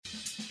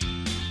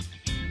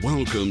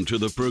Welcome to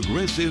the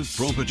Progressive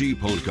Property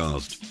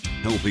Podcast,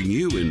 helping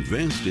you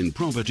invest in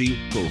property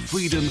for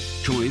freedom,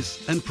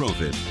 choice and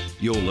profit.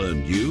 You'll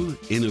learn new,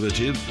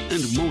 innovative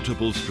and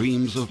multiple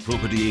streams of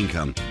property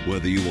income,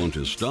 whether you want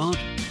to start,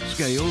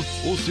 scale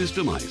or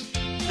systemize,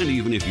 and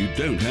even if you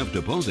don't have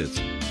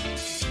deposits.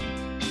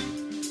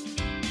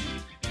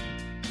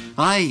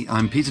 Hi,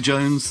 I'm Peter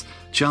Jones,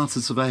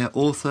 Chartered Surveyor,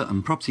 author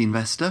and property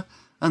investor,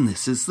 and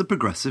this is the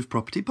Progressive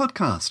Property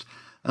Podcast.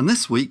 And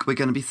this week we're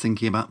going to be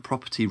thinking about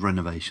property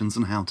renovations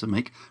and how to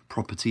make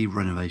property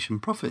renovation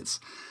profits.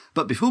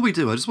 But before we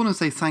do, I just want to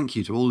say thank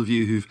you to all of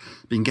you who've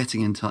been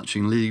getting in touch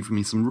and leaving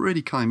me some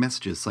really kind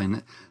messages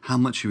saying how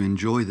much you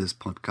enjoy this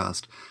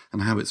podcast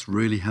and how it's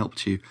really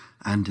helped you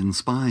and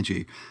inspired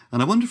you.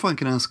 And I wonder if I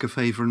can ask a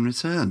favour in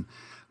return.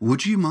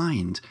 Would you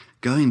mind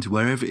going to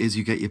wherever it is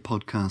you get your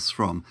podcasts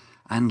from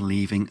and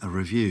leaving a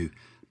review?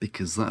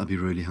 Because that would be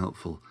really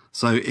helpful.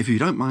 So if you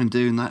don't mind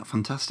doing that,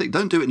 fantastic.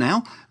 Don't do it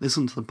now.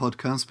 Listen to the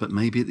podcast, but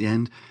maybe at the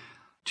end,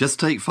 just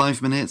take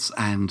 5 minutes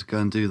and go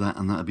and do that,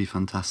 and that would be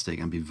fantastic.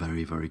 I'd be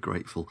very, very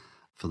grateful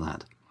for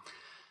that.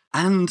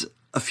 And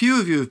a few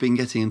of you have been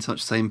getting in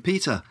touch saying,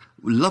 Peter,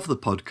 we love the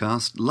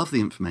podcast, love the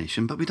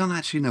information, but we don't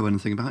actually know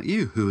anything about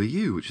you. Who are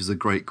you? Which is a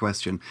great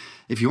question.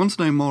 If you want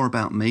to know more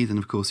about me, then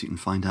of course you can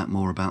find out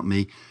more about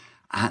me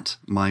at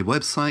my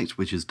website,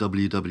 which is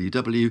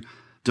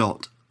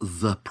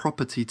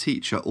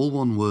www.thepropertyteacher, all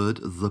one word,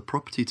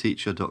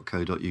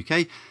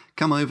 thepropertyteacher.co.uk.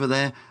 Come over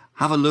there,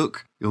 have a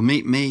look, you'll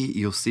meet me,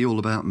 you'll see all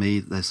about me.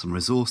 There's some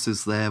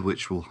resources there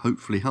which will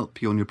hopefully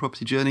help you on your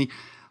property journey.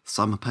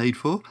 Some are paid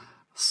for,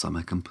 some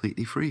are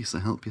completely free, so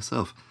help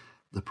yourself.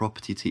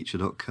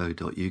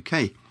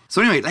 thepropertyteacher.co.uk.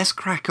 So anyway, let's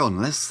crack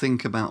on. Let's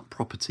think about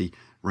property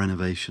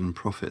renovation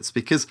profits,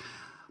 because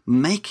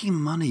making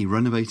money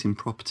renovating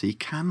property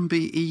can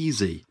be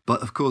easy.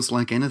 But of course,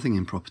 like anything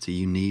in property,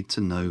 you need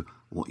to know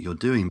what you're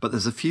doing. But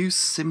there's a few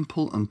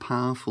simple and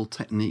powerful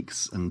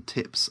techniques and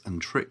tips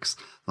and tricks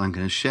that I'm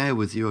going to share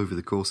with you over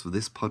the course of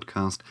this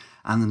podcast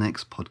and the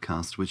next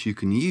podcast, which you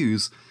can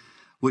use,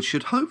 which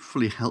should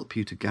hopefully help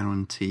you to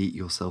guarantee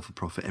yourself a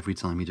profit every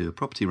time you do a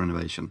property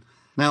renovation.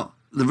 Now,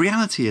 the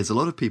reality is a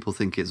lot of people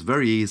think it's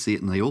very easy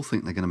and they all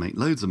think they're going to make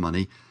loads of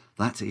money.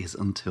 That is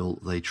until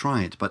they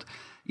try it. But,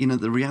 you know,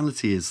 the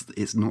reality is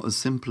it's not as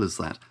simple as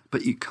that.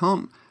 But you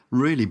can't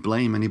really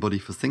blame anybody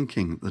for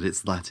thinking that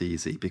it's that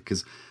easy,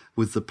 because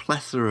with the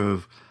plethora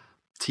of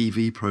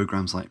TV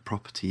programs like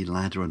Property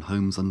Ladder and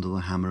Homes Under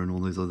the Hammer and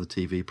all those other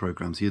TV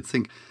programs, you'd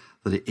think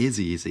that it is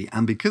easy.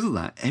 And because of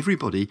that,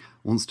 everybody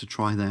wants to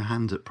try their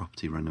hand at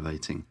property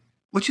renovating,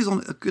 which is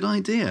a good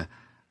idea.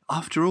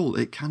 After all,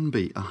 it can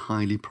be a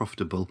highly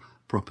profitable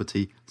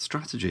property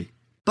strategy.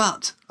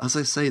 But, as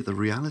I say, the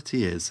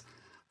reality is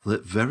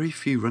that very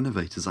few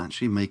renovators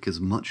actually make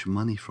as much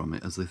money from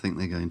it as they think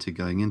they're going to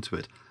going into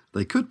it.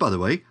 They could, by the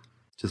way,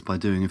 just by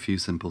doing a few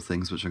simple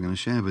things which I'm going to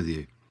share with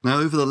you. Now,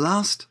 over the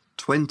last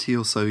 20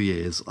 or so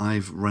years,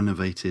 I've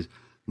renovated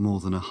more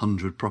than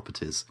 100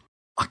 properties.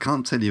 I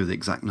can't tell you the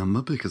exact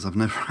number because I've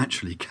never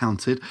actually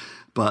counted,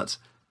 but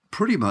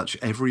pretty much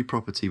every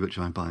property which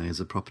I buy is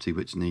a property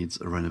which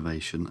needs a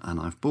renovation, and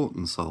I've bought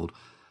and sold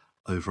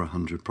over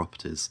 100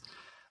 properties.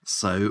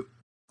 So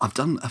I've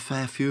done a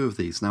fair few of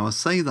these. Now, I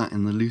say that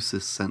in the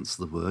loosest sense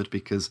of the word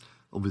because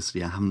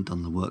obviously I haven't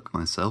done the work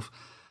myself.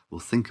 We'll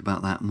think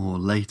about that more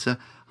later.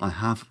 I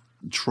have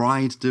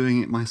tried doing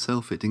it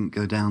myself. It didn't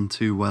go down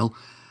too well.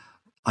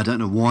 I don't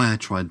know why I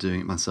tried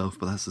doing it myself,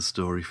 but that's a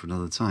story for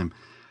another time.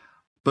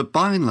 But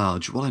by and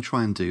large, what I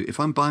try and do, if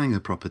I'm buying a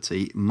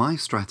property, my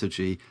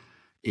strategy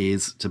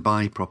is to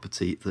buy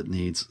property that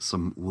needs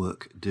some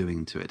work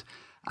doing to it.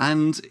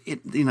 And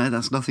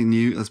that's nothing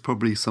new. That's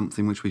probably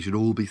something which we should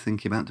all be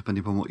thinking about,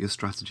 depending upon what your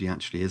strategy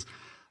actually is,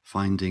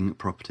 finding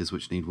properties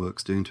which need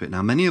works doing to it.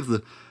 Now, many of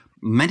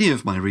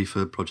my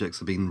refurb projects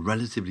have been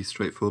relatively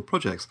straightforward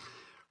projects.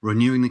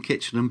 Renewing the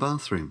kitchen and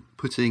bathroom,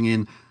 putting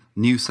in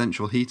new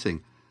central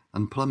heating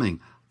and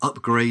plumbing,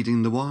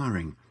 upgrading the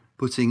wiring,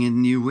 putting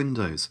in new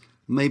windows,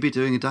 maybe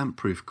doing a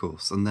damp-proof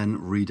course and then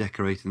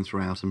redecorating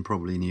throughout and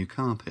probably new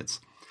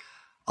carpets.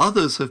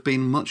 Others have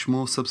been much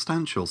more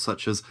substantial,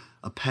 such as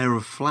a pair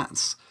of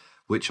flats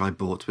which I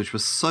bought, which were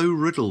so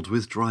riddled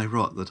with dry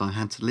rot that I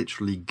had to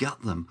literally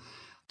gut them.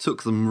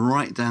 Took them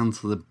right down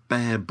to the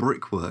bare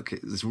brickwork.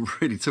 It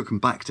really took them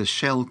back to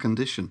shell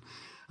condition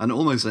and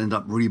almost ended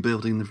up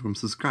rebuilding them from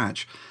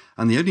scratch.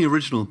 And the only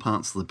original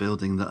parts of the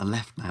building that are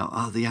left now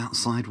are the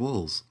outside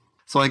walls.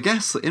 So I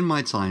guess that in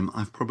my time,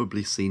 I've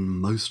probably seen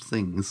most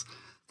things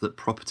that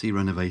property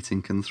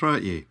renovating can throw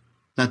at you.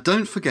 Now,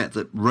 don't forget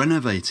that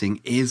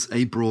renovating is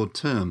a broad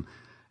term.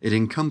 It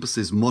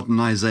encompasses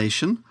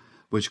modernisation,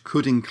 which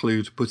could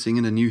include putting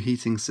in a new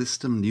heating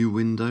system, new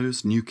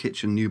windows, new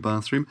kitchen, new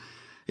bathroom.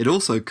 It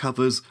also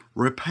covers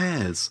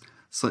repairs,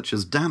 such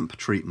as damp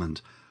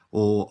treatment,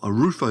 or a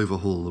roof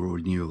overhaul or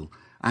renewal,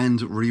 and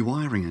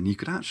rewiring. And you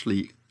could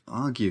actually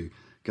argue,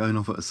 going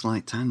off at a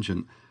slight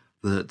tangent,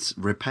 that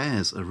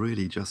repairs are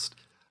really just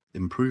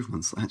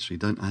improvements that actually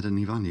don't add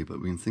any value,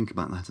 but we can think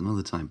about that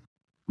another time.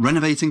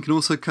 Renovating can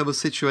also cover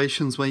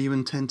situations where you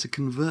intend to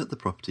convert the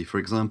property, for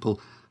example,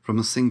 from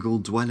a single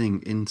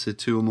dwelling into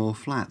 2 or more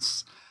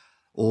flats,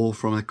 or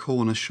from a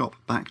corner shop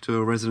back to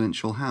a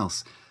residential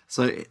house.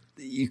 So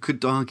you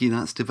could argue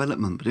that's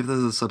development, but if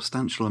there's a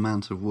substantial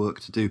amount of work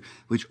to do,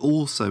 which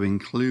also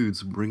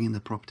includes bringing the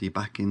property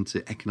back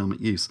into economic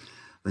use,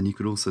 then you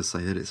could also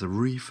say that it's a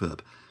refurb.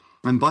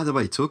 And by the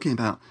way, talking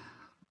about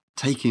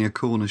taking a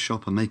corner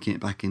shop and making it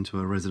back into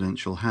a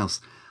residential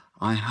house,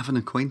 I have an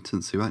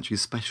acquaintance who actually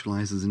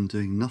specialises in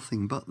doing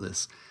nothing but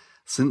this.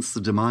 Since the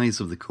demise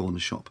of the corner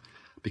shop,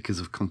 because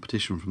of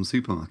competition from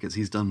supermarkets,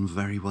 he's done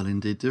very well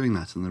indeed doing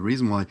that. And the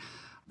reason why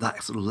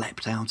that sort of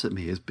leapt out at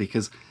me is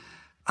because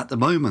at the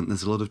moment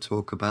there's a lot of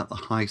talk about the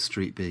high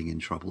street being in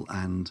trouble,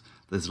 and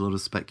there's a lot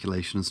of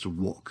speculation as to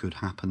what could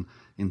happen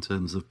in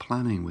terms of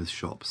planning with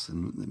shops,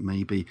 and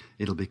maybe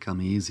it'll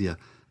become easier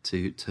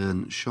to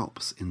turn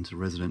shops into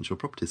residential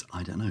properties.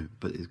 I don't know,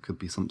 but it could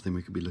be something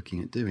we could be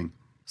looking at doing.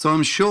 So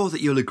I'm sure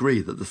that you'll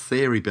agree that the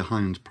theory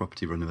behind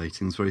property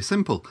renovating is very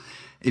simple.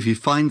 If you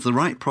find the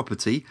right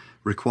property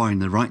requiring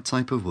the right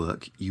type of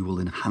work, you will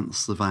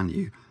enhance the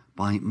value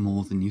by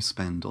more than you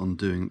spend on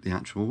doing the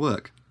actual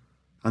work.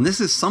 And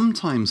this is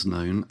sometimes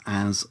known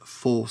as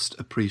forced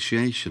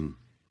appreciation.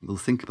 We'll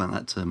think about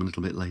that term a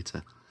little bit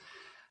later.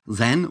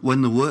 Then,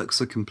 when the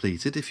works are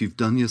completed, if you've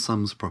done your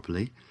sums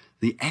properly,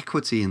 the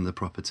equity in the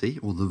property,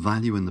 or the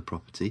value in the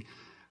property,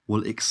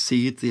 will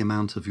exceed the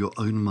amount of your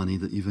own money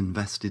that you've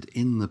invested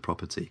in the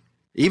property.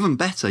 Even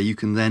better, you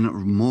can then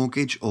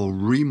mortgage or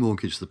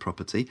remortgage the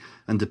property,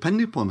 and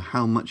depending upon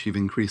how much you've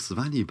increased the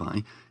value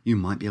by, you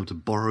might be able to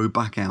borrow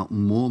back out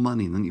more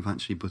money than you've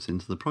actually put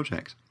into the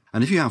project.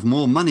 And if you have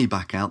more money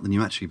back out than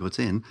you actually put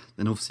in,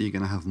 then obviously you're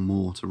going to have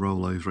more to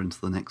roll over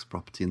into the next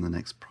property and the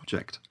next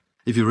project.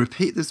 If you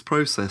repeat this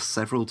process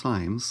several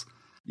times,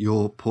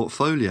 your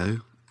portfolio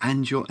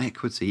and your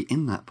equity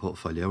in that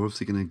portfolio are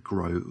obviously going to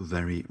grow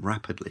very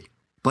rapidly.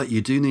 But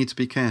you do need to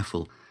be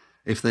careful.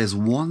 If there's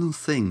one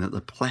thing that the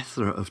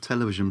plethora of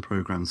television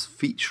programs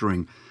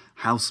featuring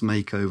house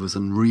makeovers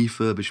and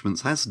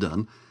refurbishments has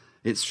done,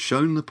 it's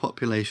shown the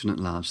population at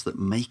large that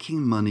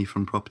making money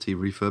from property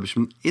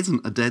refurbishment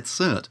isn't a dead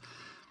cert.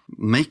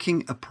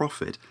 Making a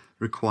profit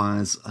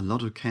requires a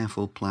lot of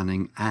careful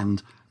planning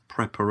and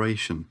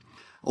preparation.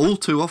 All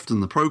too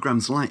often, the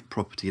programs like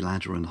Property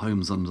Ladder and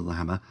Homes Under the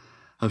Hammer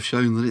have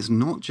shown that it's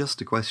not just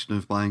a question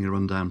of buying a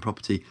rundown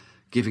property,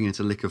 giving it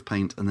a lick of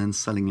paint and then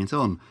selling it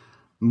on.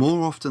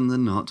 More often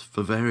than not,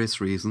 for various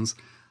reasons,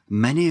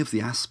 many of the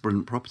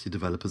aspirant property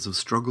developers have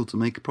struggled to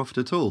make a profit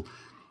at all.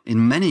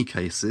 In many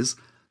cases,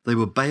 they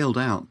were bailed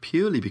out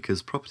purely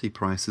because property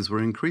prices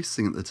were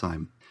increasing at the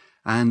time.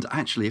 And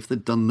actually, if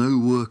they'd done no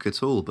work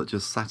at all but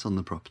just sat on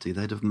the property,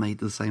 they'd have made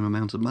the same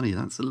amount of money.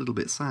 That's a little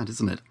bit sad,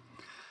 isn't it?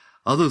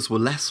 Others were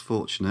less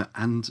fortunate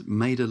and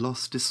made a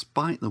loss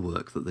despite the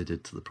work that they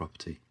did to the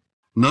property.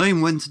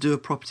 Knowing when to do a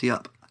property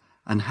up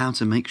and how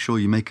to make sure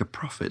you make a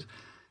profit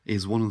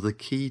is one of the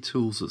key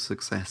tools of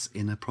success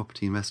in a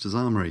property investor's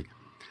armoury.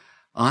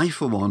 I,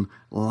 for one,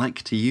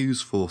 like to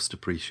use forced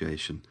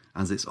appreciation,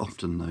 as it's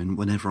often known,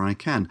 whenever I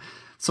can.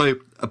 So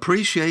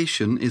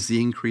appreciation is the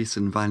increase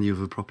in value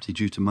of a property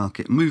due to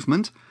market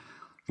movement,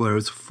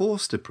 whereas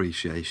forced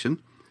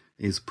appreciation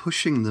is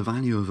pushing the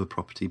value of a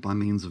property by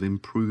means of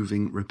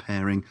improving,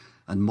 repairing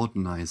and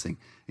modernising.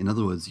 In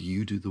other words,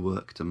 you do the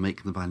work to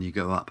make the value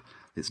go up.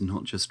 It's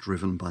not just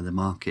driven by the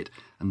market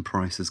and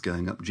prices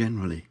going up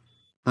generally.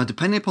 Now,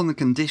 depending upon the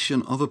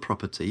condition of a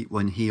property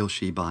when he or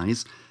she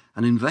buys,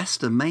 an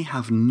investor may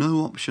have no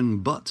option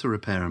but to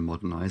repair and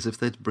modernise if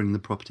they're to bring the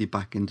property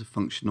back into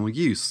functional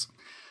use.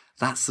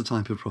 That's the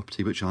type of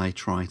property which I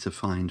try to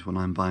find when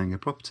I'm buying a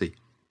property.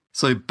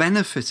 So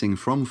benefiting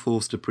from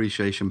forced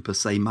appreciation per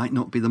se might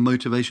not be the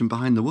motivation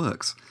behind the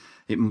works,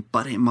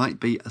 but it might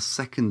be a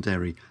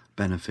secondary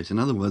benefit. In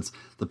other words,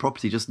 the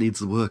property just needs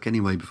the work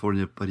anyway before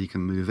anybody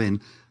can move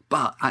in,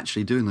 but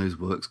actually doing those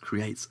works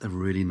creates a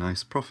really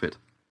nice profit.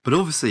 But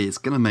obviously it's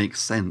going to make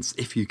sense,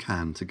 if you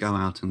can, to go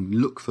out and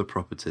look for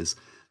properties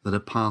that are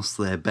past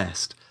their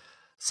best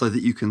so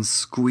that you can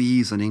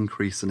squeeze an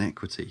increase in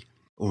equity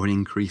or an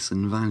increase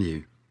in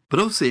value. But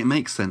obviously it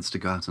makes sense to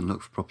go out and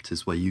look for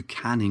properties where you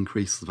can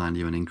increase the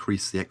value and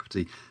increase the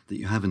equity that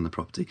you have in the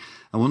property.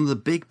 And one of the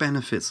big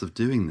benefits of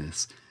doing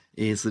this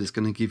is that it's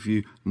going to give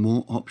you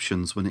more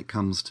options when it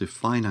comes to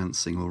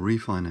financing or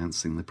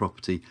refinancing the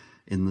property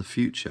in the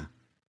future.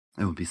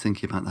 I will be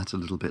thinking about that a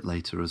little bit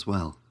later as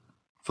well.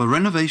 For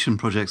renovation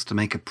projects to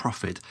make a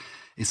profit,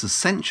 it's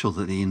essential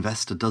that the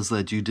investor does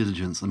their due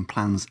diligence and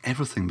plans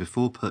everything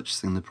before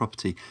purchasing the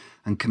property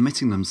and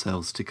committing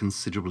themselves to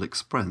considerable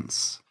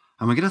expense.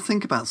 And we're going to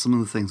think about some of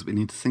the things that we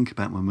need to think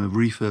about when we're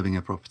refurbing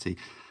a property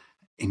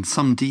in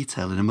some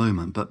detail in a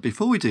moment. But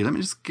before we do, let me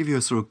just give you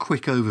a sort of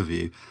quick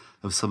overview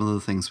of some of the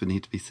things we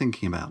need to be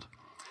thinking about.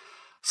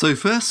 So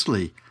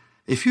firstly,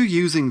 if you're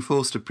using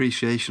forced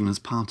appreciation as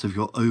part of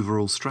your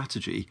overall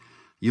strategy,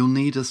 you'll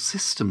need a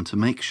system to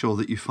make sure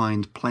that you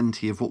find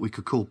plenty of what we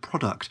could call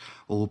product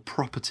or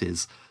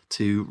properties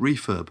to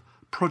refurb,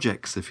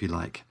 projects if you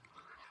like.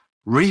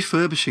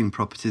 Refurbishing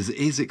properties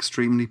is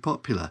extremely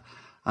popular,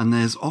 and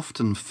there's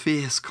often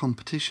fierce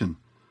competition.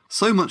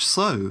 So much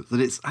so that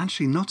it's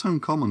actually not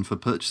uncommon for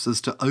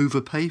purchasers to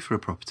overpay for a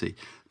property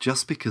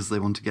just because they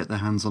want to get their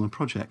hands on a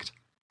project.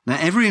 Now,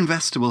 every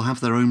investor will have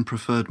their own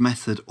preferred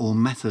method or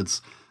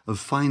methods of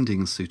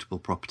finding suitable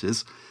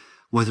properties,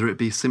 whether it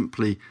be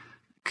simply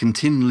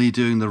continually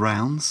doing the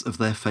rounds of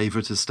their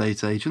favourite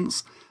estate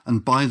agents.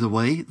 And by the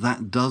way,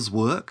 that does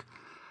work.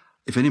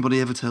 If anybody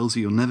ever tells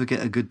you you'll never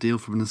get a good deal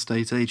from an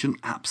estate agent,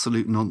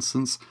 absolute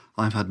nonsense.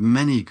 I've had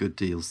many good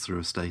deals through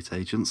estate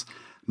agents.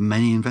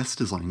 Many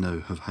investors I know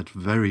have had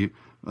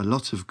a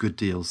lot of good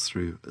deals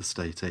through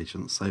estate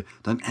agents. So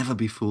don't ever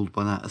be fooled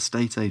by that.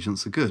 Estate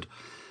agents are good.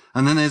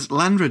 And then there's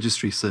land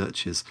registry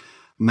searches,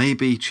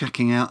 maybe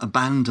checking out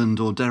abandoned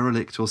or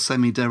derelict or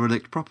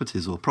semi-derelict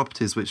properties, or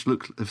properties which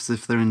look as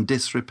if they're in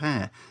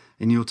disrepair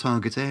in your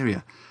target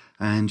area.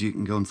 And you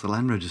can go onto the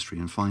land registry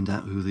and find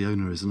out who the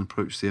owner is and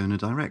approach the owner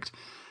direct.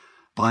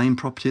 Buying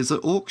properties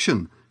at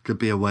auction could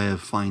be a way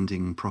of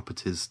finding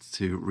properties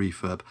to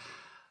refurb.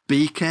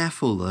 Be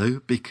careful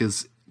though,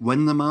 because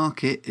when the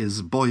market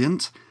is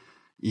buoyant,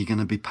 you're going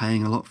to be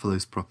paying a lot for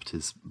those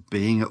properties.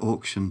 Being at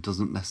auction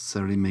doesn't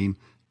necessarily mean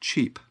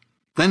cheap.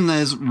 Then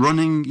there's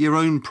running your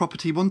own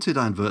property wanted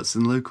adverts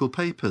in local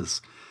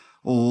papers,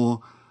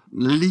 or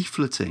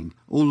leafleting.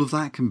 All of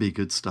that can be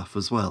good stuff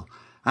as well.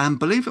 And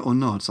believe it or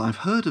not, I've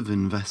heard of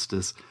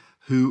investors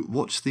who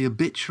watch the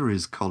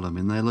obituaries column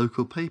in their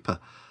local paper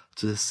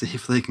to see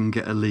if they can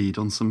get a lead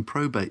on some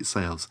probate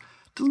sales.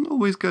 Doesn't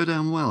always go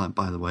down well,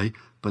 by the way,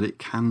 but it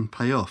can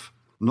pay off.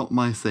 Not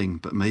my thing,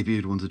 but maybe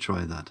you'd want to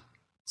try that.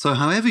 So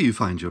however you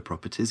find your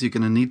properties, you're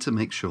going to need to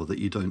make sure that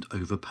you don't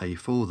overpay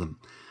for them.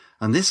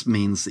 And this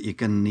means that you're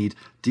going to need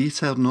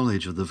detailed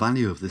knowledge of the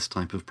value of this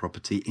type of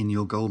property in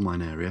your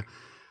goldmine area.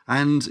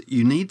 And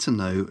you need to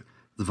know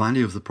the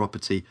value of the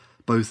property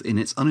both in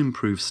its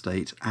unimproved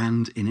state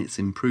and in its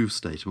improved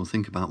state. And we'll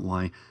think about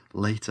why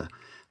later.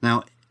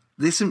 Now,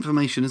 this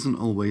information isn't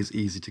always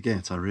easy to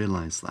get, I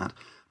realise that.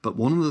 But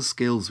one of the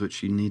skills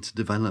which you need to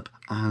develop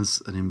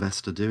as an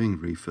investor doing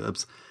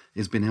refurbs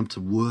is being able to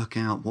work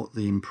out what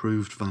the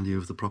improved value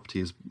of the property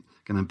is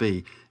going to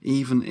be,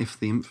 even if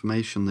the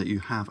information that you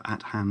have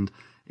at hand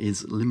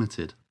is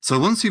limited. So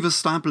once you've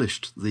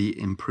established the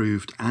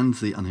improved and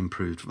the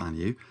unimproved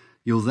value,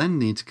 you'll then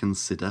need to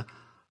consider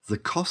the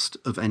cost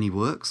of any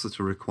works that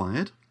are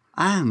required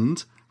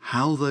and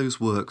how those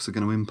works are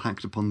going to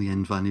impact upon the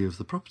end value of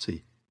the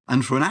property.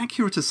 And for an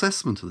accurate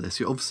assessment of this,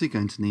 you're obviously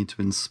going to need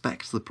to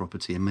inspect the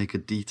property and make a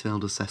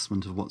detailed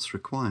assessment of what's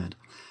required.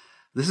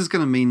 This is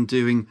going to mean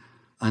doing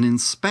an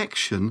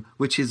inspection,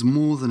 which is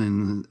more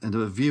than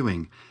a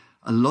viewing.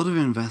 A lot of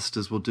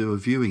investors will do a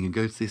viewing and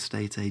go to the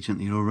estate agent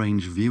and you'll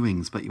arrange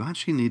viewings, but you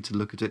actually need to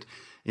look at it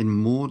in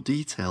more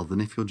detail than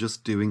if you're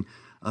just doing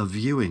a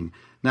viewing.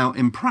 Now,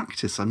 in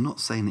practice, I'm not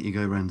saying that you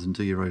go around and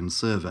do your own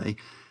survey,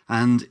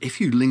 and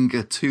if you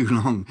linger too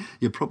long,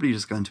 you're probably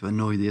just going to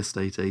annoy the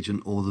estate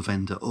agent or the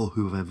vendor or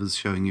whoever's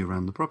showing you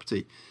around the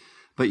property.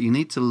 But you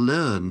need to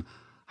learn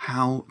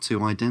how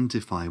to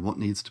identify what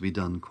needs to be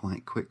done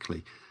quite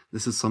quickly.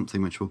 This is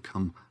something which will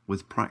come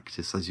with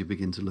practice as you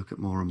begin to look at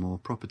more and more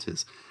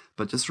properties.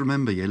 But just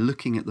remember, you're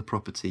looking at the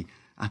property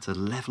at a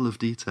level of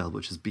detail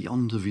which is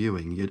beyond a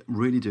viewing. You're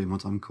really doing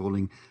what I'm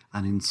calling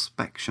an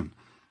inspection,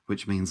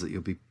 which means that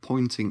you'll be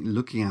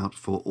looking out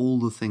for all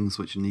the things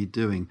which need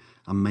doing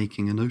and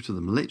making a note of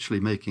them, literally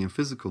making a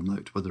physical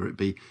note, whether it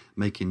be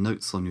making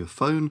notes on your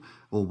phone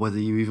or whether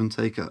you even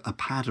take a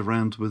pad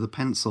around with a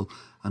pencil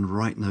and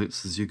write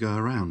notes as you go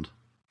around.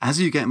 As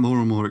you get more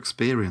and more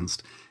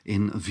experienced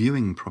in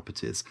viewing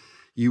properties,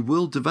 you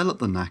will develop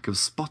the knack of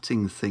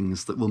spotting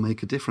things that will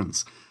make a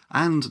difference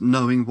and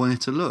knowing where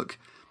to look.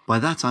 By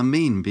that I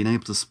mean being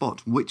able to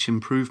spot which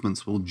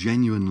improvements will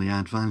genuinely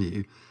add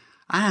value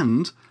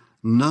and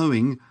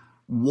knowing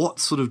what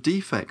sort of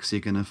defects you're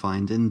going to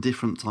find in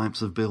different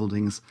types of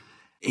buildings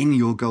in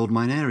your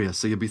goldmine area.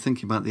 So you'll be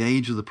thinking about the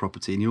age of the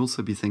property, and you'll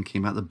also be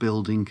thinking about the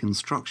building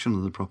construction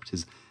of the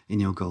properties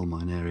in your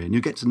goldmine area. And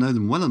you'll get to know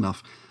them well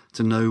enough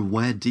to know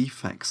where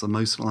defects are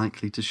most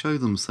likely to show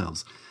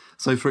themselves.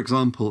 So, for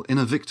example, in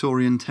a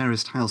Victorian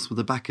terraced house with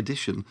a back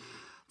addition,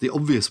 the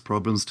obvious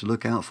problems to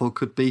look out for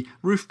could be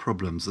roof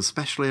problems,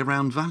 especially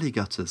around valley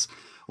gutters,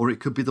 or it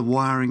could be the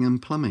wiring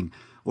and plumbing,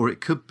 or it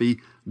could be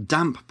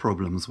damp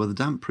problems where the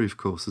damp-proof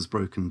course is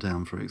broken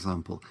down, for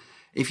example.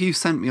 If you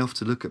sent me off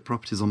to look at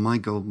properties on my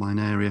goldmine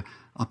area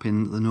up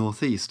in the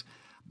northeast,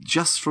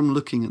 just from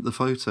looking at the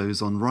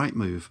photos on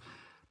Rightmove,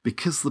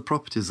 because the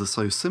properties are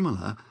so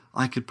similar,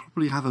 I could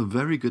probably have a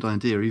very good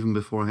idea even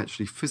before I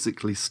actually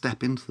physically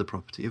step into the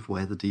property of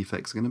where the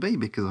defects are going to be,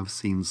 because I've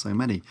seen so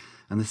many.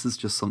 And this is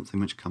just something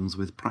which comes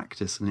with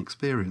practice and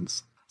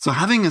experience. So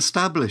having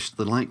established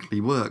the likely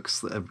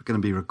works that are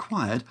going to be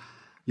required,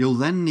 you'll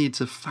then need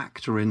to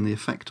factor in the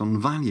effect on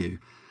value.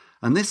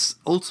 And this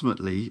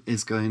ultimately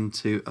is going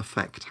to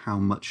affect how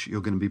much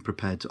you're going to be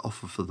prepared to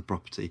offer for the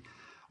property.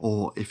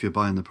 Or if you're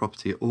buying the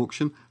property at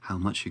auction, how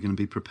much you're going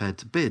to be prepared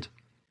to bid.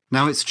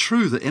 Now, it's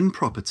true that in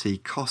property,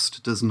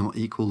 cost does not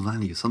equal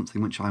value,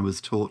 something which I was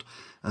taught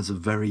as a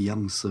very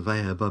young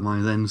surveyor by my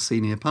then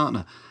senior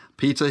partner.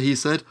 Peter, he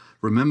said,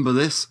 remember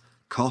this,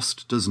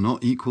 cost does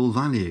not equal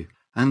value.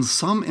 And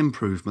some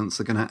improvements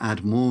are going to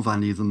add more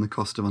value than the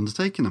cost of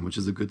undertaking them, which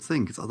is a good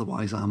thing, because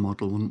otherwise our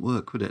model wouldn't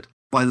work, would it?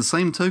 By the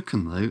same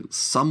token, though,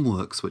 some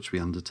works which we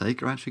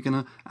undertake are actually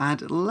going to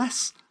add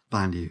less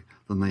value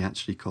than they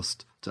actually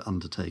cost to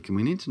undertake, and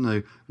we need to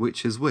know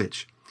which is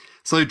which.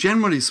 So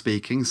generally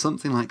speaking,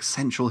 something like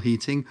central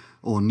heating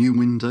or new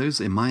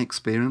windows, in my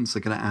experience, are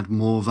going to add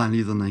more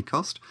value than they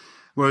cost.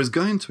 Whereas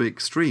going to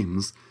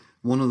extremes,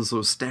 one of the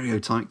sort of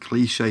stereotype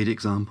cliched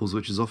examples,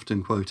 which is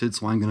often quoted,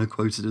 so I'm going to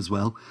quote it as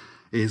well,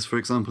 is, for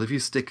example, if you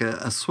stick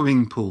a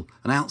swimming pool,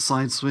 an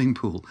outside swimming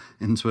pool,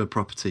 into a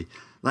property,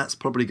 that's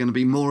probably going to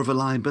be more of a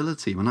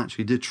liability and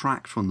actually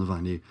detract from the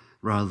value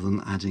rather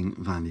than adding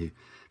value.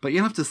 But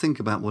you have to think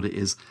about what it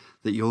is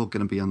that you're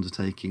going to be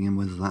undertaking and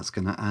whether that's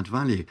going to add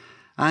value.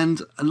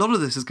 And a lot of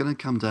this is going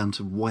to come down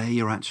to where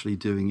you're actually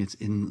doing it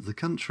in the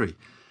country.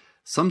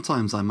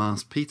 Sometimes I'm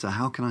asked, Peter,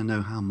 how can I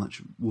know how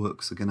much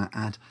works are going to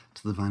add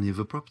to the value of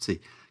a property?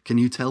 Can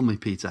you tell me,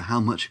 Peter, how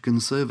much a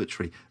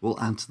conservatory will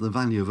add to the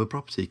value of a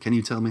property? Can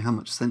you tell me how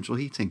much central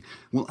heating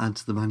will add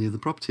to the value of the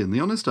property? And the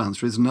honest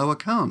answer is no, I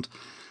can't.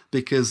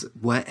 Because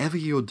wherever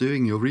you're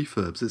doing your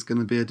refurbs, it's going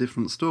to be a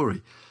different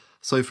story.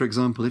 So, for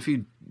example, if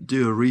you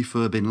do a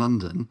refurb in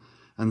London,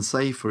 and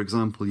say, for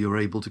example, you're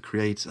able to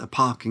create a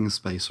parking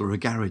space or a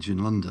garage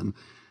in London,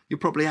 you'll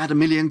probably add £1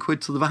 million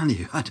to the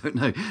value. I don't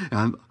know.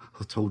 I'm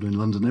told in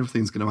London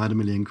everything's going to add £1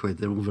 million.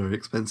 They're all very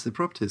expensive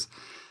properties.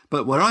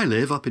 But where I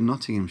live, up in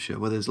Nottinghamshire,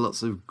 where there's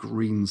lots of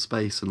green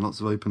space and lots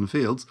of open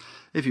fields,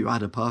 if you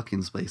add a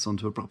parking space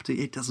onto a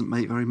property, it doesn't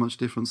make very much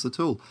difference at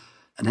all.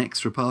 An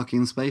extra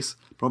parking space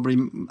probably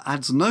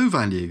adds no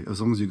value. As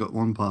long as you've got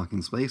one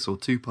parking space or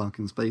two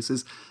parking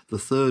spaces, the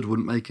third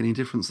wouldn't make any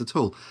difference at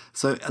all.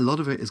 So a lot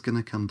of it is going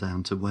to come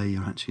down to where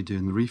you're actually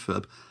doing the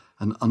refurb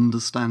and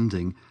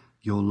understanding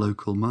your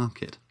local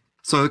market.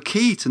 So a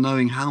key to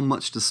knowing how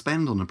much to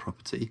spend on a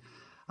property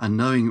and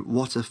knowing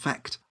what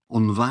effect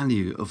on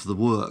value of the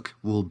work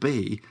will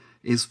be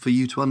is for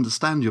you to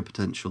understand your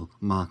potential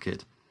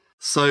market.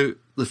 So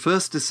the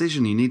first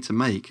decision you need to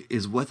make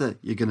is whether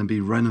you're going to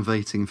be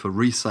renovating for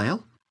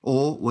resale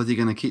or whether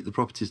you're going to keep the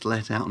property to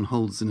let out and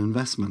hold as an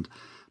investment,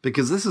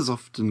 because this is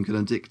often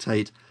going to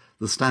dictate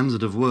the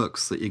standard of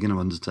works that you're going to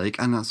undertake,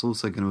 and that's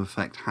also going to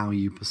affect how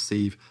you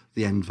perceive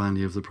the end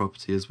value of the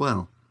property as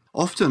well.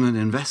 Often an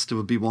investor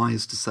would be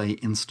wise to say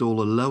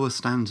install a lower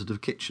standard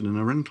of kitchen in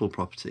a rental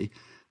property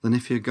than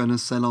if you're going to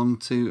sell on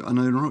to an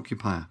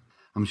owner-occupier.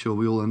 I'm sure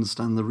we all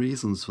understand the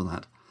reasons for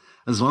that.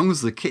 As long as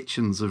the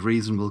kitchen's of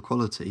reasonable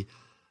quality,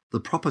 the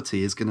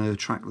property is going to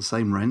attract the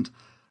same rent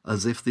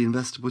as if the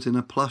investor put in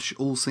a plush,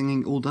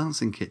 all-singing,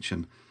 all-dancing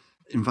kitchen.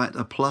 In fact,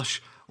 a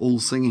plush,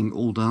 all-singing,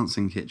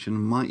 all-dancing kitchen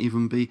might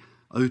even be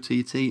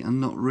OTT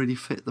and not really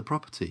fit the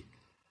property.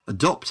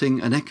 Adopting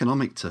an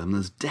economic term,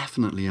 there's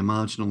definitely a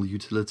marginal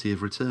utility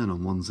of return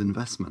on one's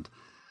investment.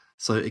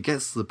 So it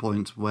gets to the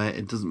point where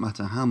it doesn't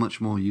matter how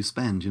much more you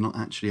spend, you're not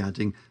actually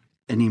adding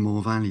any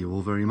more value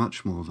or very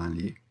much more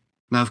value.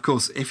 Now, of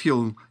course, if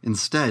you're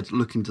instead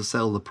looking to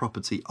sell the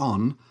property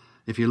on,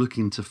 if you're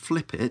looking to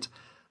flip it,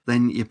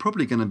 then you're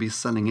probably going to be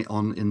selling it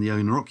on in the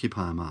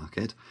owner-occupier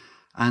market,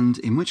 and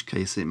in which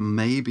case it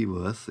may be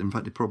worth, in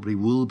fact it probably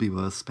will be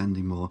worth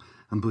spending more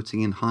and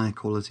putting in higher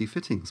quality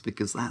fittings,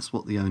 because that's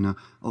what the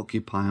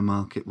owner-occupier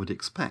market would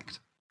expect.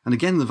 And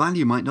again, the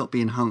value might not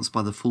be enhanced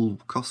by the full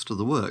cost of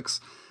the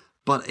works,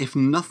 but if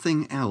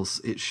nothing else,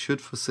 it should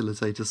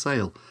facilitate a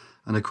sale,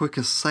 and a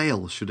quicker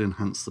sale should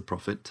enhance the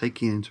profit,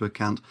 taking into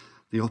account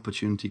the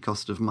opportunity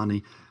cost of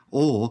money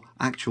or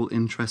actual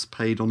interest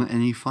paid on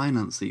any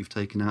finance that you've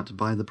taken out to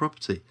buy the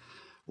property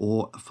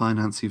or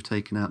finance you've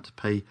taken out to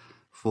pay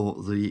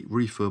for the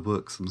refurb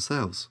works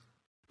themselves.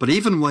 But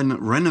even when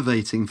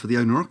renovating for the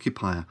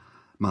owner-occupier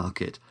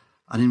market,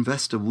 an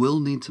investor will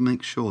need to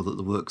make sure that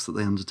the works that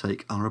they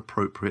undertake are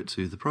appropriate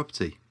to the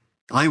property.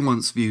 I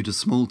once viewed a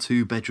small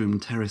 2-bedroom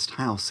terraced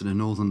house in a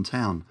northern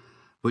town,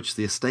 which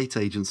the estate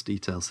agent's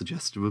details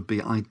suggested would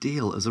be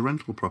ideal as a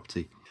rental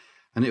property.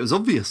 And it was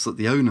obvious that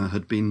the owner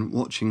had been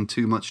watching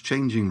too much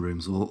Changing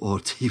Rooms or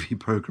a TV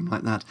programme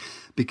like that,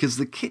 because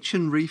the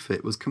kitchen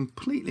refit was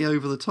completely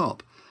over the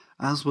top,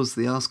 as was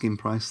the asking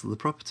price of the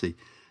property.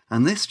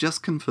 And this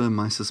just confirmed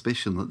my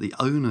suspicion that the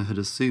owner had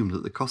assumed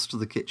that the cost of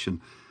the kitchen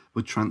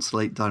would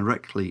translate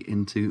directly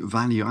into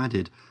value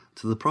added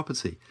to the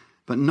property.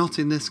 But not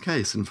in this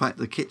case. In fact,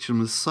 the kitchen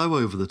was so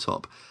over the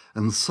top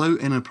and so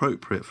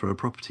inappropriate for a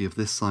property of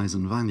this size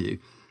and value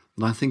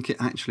that I think it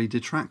actually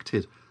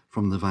detracted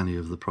from the value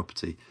of the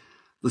property.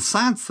 The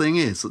sad thing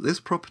is that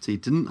this property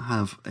didn't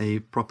have a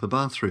proper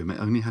bathroom, it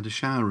only had a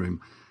shower room.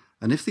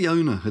 And if the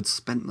owner had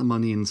spent the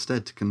money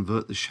instead to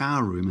convert the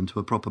shower room into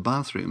a proper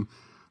bathroom,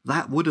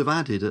 that would have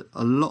added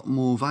a lot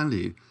more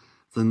value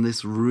than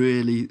this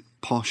really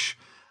posh,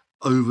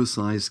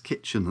 oversized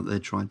kitchen that they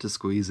tried to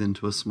squeeze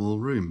into a small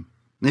room.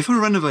 And if a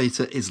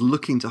renovator is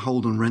looking to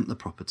hold and rent the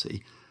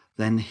property,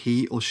 then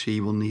he or she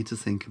will need to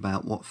think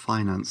about what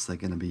finance they're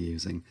going to be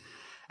using.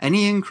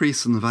 Any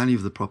increase in the value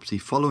of the property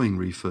following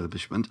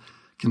refurbishment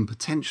can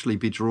potentially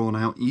be drawn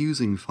out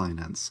using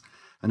finance.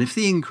 And if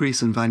the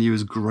increase in value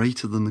is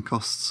greater than the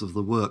costs of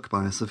the work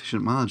by a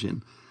sufficient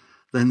margin,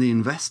 then the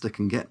investor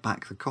can get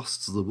back the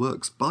costs of the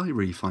works by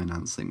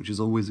refinancing, which is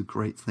always a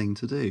great thing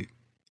to do.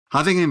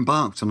 Having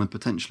embarked on a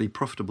potentially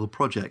profitable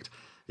project,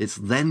 it's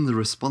then the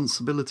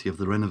responsibility of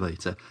the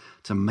renovator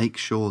to make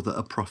sure that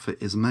a profit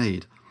is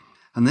made.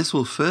 And this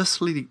will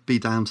firstly be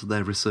down to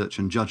their research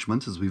and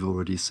judgment, as we've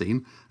already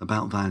seen,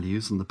 about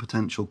values and the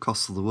potential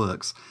costs of the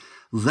works.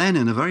 Then,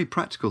 in a very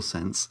practical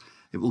sense,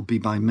 it will be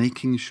by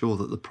making sure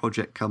that the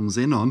project comes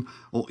in on,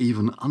 or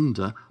even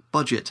under,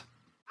 budget.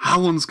 How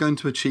one's going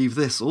to achieve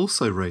this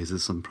also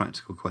raises some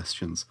practical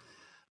questions.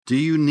 Do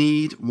you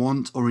need,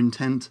 want, or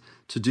intend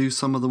to do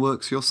some of the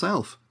works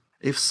yourself?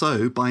 If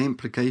so, by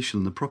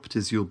implication, the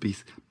properties you'll be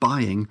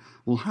buying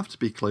will have to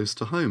be close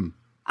to home.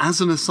 As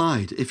an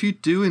aside, if you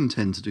do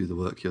intend to do the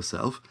work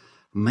yourself,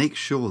 make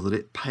sure that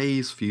it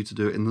pays for you to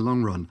do it in the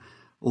long run.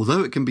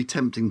 Although it can be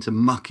tempting to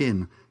muck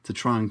in to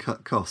try and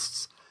cut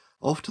costs,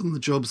 often the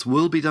jobs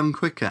will be done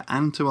quicker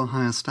and to a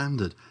higher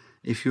standard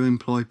if you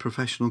employ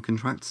professional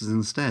contractors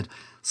instead.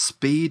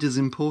 Speed is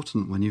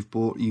important when you've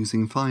bought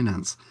using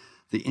finance.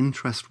 The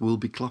interest will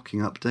be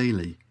clocking up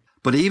daily.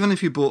 But even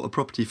if you bought a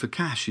property for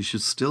cash, you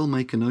should still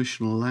make a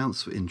notional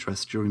allowance for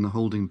interest during the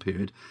holding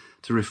period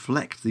to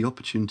reflect the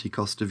opportunity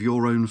cost of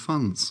your own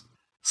funds.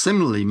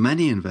 Similarly,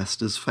 many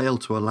investors fail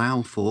to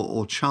allow for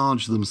or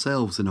charge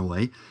themselves in a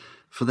way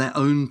for their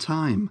own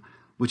time,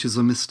 which is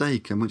a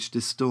mistake and which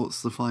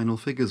distorts the final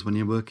figures when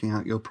you're working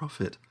out your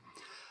profit.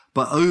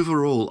 But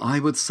overall, I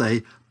would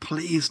say,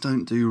 please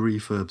don't do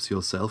refurbs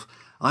yourself.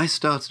 I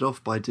started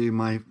off by doing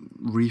my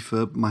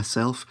refurb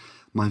myself,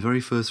 my very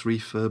first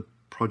refurb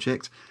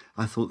project.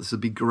 I thought this would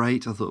be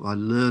great. I thought I'd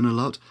learn a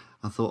lot.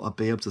 I thought I'd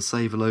be able to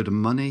save a load of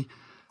money.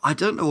 I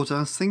don't know what I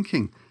was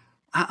thinking.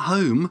 At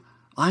home,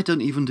 I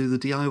don't even do the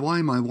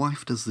DIY. My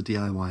wife does the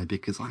DIY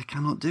because I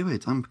cannot do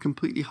it. I'm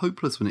completely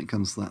hopeless when it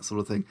comes to that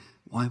sort of thing.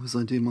 Why was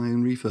I doing my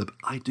own refurb?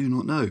 I do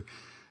not know.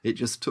 It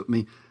just took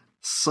me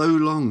so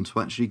long to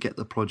actually get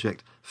the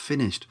project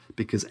finished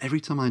because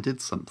every time I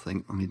did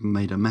something, I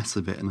made a mess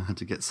of it and I had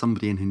to get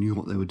somebody in who knew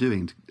what they were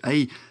doing to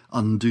A,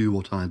 undo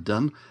what I had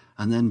done,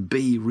 and then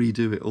B,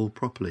 redo it all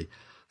properly.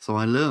 So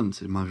I learned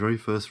in my very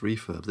first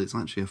refurb that it's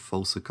actually a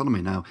false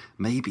economy. Now,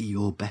 maybe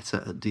you're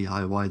better at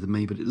DIY than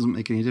me, but it doesn't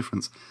make any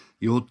difference.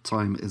 Your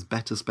time is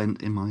better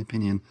spent, in my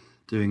opinion,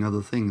 doing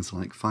other things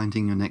like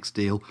finding your next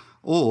deal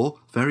or,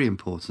 very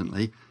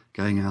importantly,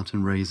 going out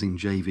and raising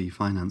JV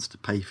finance to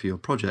pay for your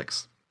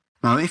projects.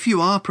 Now, if you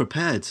are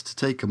prepared to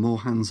take a more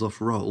hands-off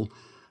role,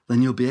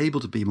 then you'll be able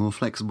to be more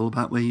flexible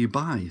about where you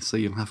buy, so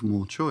you'll have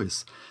more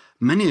choice.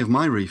 Many of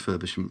my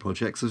refurbishment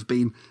projects have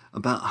been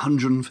about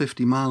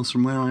 150 miles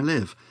from where I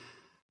live.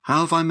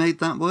 How have I made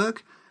that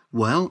work?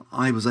 Well,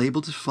 I was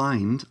able to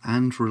find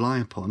and rely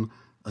upon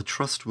a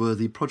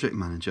trustworthy project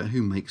manager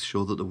who makes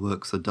sure that the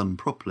works are done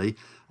properly,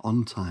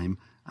 on time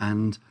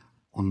and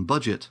on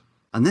budget.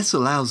 And this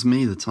allows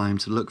me the time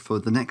to look for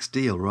the next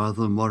deal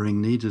rather than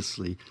worrying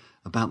needlessly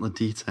about the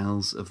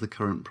details of the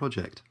current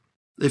project.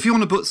 If you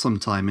want to put some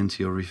time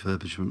into your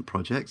refurbishment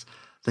project,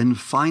 then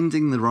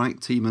finding the right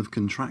team of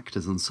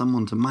contractors and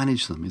someone to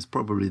manage them is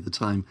probably the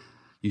time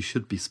you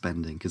should be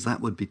spending, because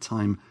that would be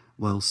time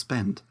well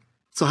spent.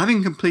 So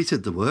having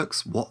completed the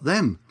works, what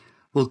then?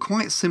 Well,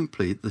 quite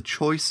simply, the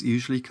choice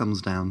usually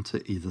comes down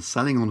to either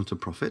selling on at a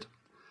profit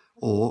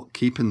or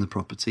keeping the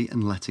property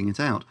and letting it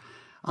out.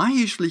 I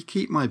usually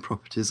keep my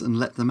properties and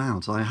let them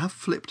out. I have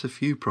flipped a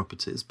few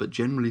properties, but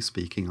generally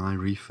speaking, I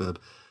refurb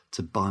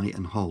to buy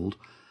and hold,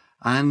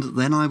 and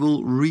then I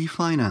will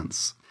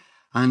refinance.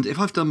 And if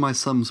I've done my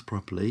sums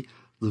properly,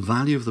 the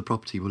value of the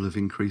property will have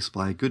increased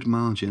by a good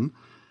margin.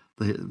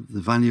 The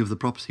value of the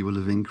property will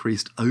have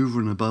increased over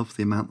and above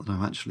the amount that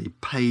I've actually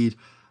paid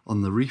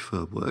on the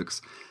refurb works,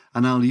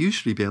 and I'll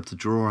usually be able to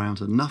draw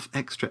out enough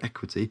extra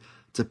equity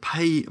to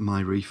pay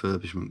my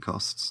refurbishment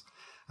costs.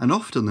 And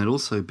often there'll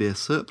also be a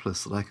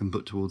surplus that I can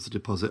put towards the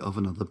deposit of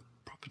another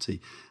property.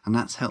 And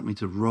that's helped me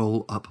to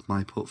roll up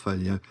my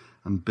portfolio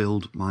and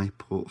build my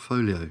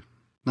portfolio.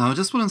 Now, I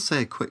just want to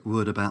say a quick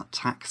word about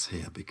tax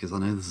here, because I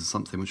know this is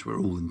something which we're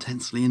all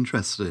intensely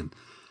interested in.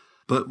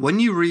 But when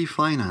you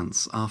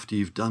refinance after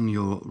you've done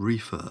your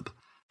refurb,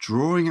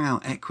 drawing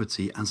out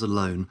equity as a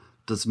loan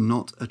does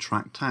not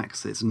attract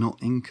tax. It's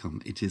not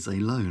income, it is a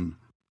loan.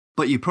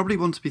 But you probably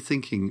want to be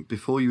thinking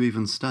before you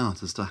even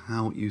start as to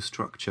how you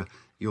structure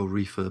your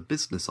refurb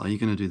business. Are you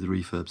going to do the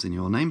refurbs in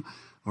your name,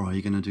 or are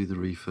you going to do the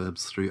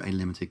refurbs through a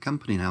limited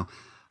company? Now,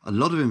 a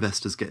lot of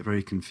investors get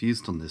very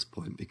confused on this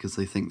point because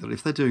they think that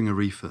if they're doing a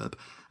refurb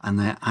and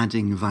they're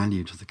adding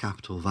value to the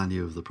capital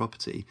value of the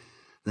property,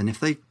 then if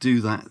they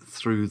do that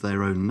through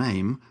their own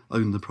name,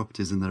 own the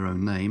properties in their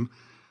own name,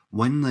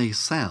 when they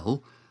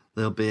sell,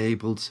 they'll be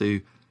able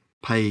to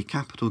pay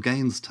capital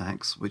gains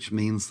tax, which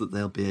means that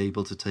they'll be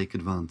able to take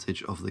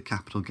advantage of the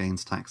capital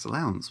gains tax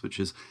allowance, which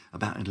is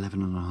about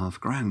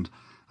 11,500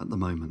 at the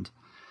moment.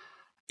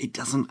 it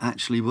doesn't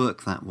actually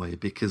work that way,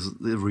 because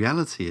the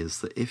reality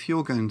is that if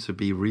you're going to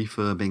be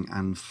refurbing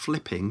and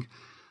flipping,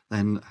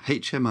 then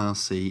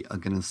HMRC are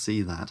going to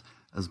see that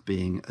as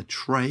being a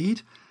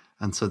trade,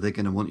 and so they're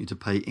going to want you to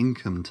pay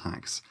income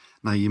tax.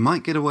 Now, you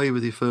might get away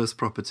with your first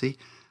property,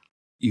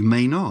 you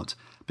may not,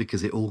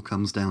 because it all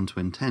comes down to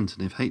intent.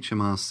 And if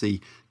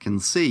HMRC can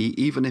see,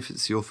 even if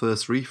it's your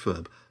first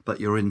refurb, but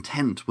your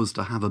intent was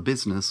to have a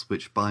business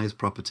which buys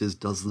properties,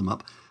 does them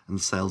up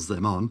and sells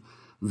them on,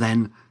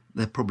 then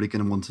they're probably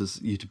going to want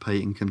you to pay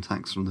income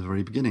tax from the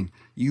very beginning.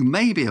 You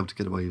may be able to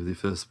get away with your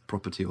first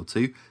property or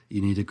two.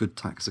 You need a good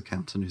tax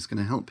accountant who's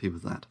going to help you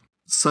with that.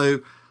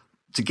 So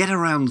to get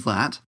around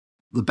that,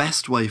 the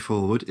best way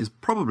forward is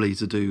probably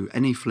to do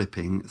any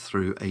flipping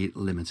through a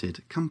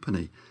limited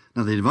company.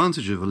 Now, the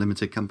advantage of a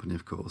limited company,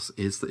 of course,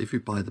 is that if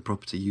you buy the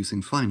property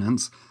using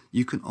finance,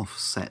 you can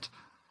offset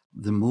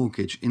the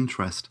mortgage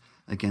interest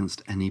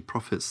against any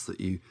profits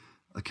that you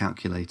are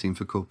calculating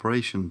for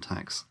corporation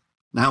tax.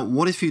 Now,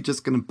 what if you're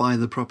just going to buy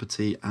the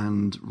property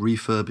and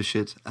refurbish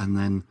it and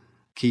then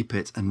keep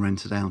it and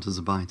rent it out as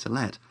a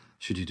buy-to-let?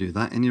 Should you do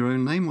that in your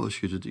own name, or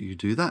should you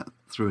do that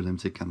through a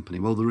limited company?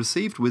 Well, the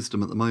received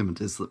wisdom at the moment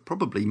is that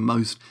probably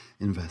most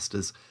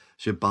investors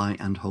should buy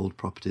and hold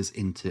properties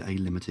into a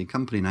limited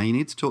company. Now, you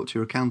need to talk to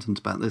your accountant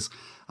about this.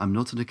 I'm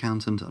not an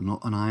accountant, I'm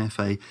not an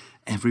IFA.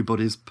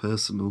 Everybody's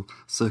personal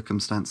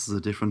circumstances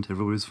are different,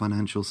 everybody's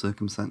financial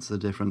circumstances are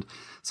different.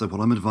 So what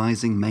I'm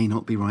advising may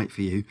not be right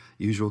for you,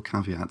 usual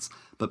caveats.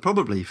 But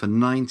probably for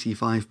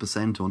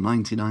 95% or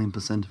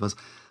 99% of us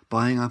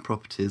buying our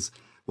properties,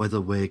 whether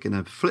we're going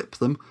to flip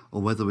them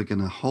or whether we're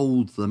going to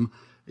hold them,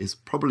 is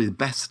probably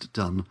best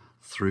done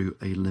through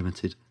a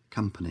limited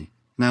company.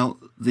 Now,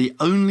 the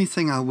only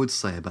thing I would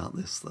say about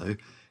this, though,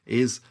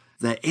 is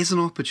there is an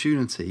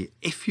opportunity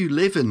if you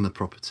live in the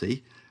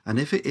property, and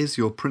if it is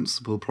your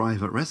principal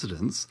private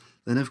residence,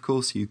 then of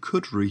course you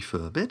could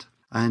refurb it,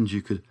 and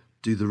you could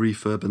do the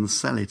refurb and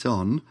sell it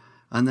on,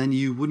 and then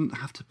you wouldn't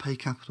have to pay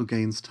capital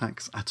gains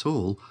tax at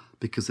all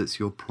because it's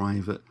your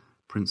private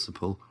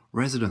principal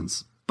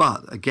residence.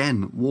 But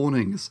again,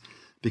 warnings,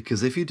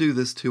 because if you do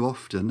this too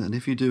often and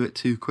if you do it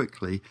too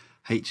quickly,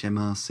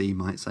 HMRC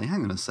might say,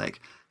 hang on a sec,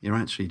 you're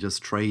actually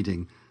just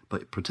trading,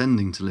 but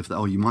pretending to live there.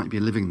 Oh, you might be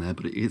living there,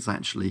 but it is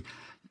actually,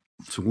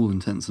 to all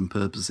intents and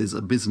purposes,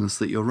 a business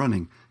that you're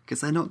running, because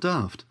they're not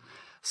daft.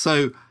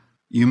 So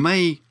you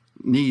may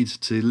need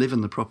to live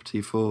in the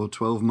property for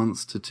 12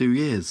 months to 2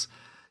 years.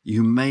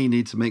 You may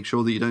need to make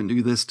sure that you don't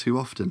do this too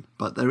often,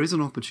 but there is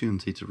an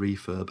opportunity to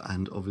refurb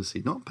and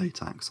obviously not pay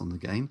tax on the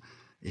gain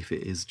if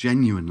it is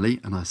genuinely,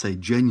 and I say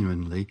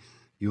genuinely,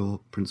 your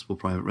principal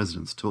private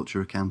residence. Talk to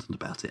your accountant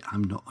about it.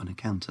 I'm not an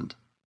accountant.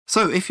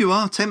 So if you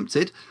are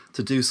tempted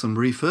to do some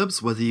refurbs,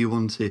 whether you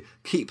want to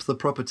keep the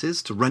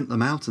properties to rent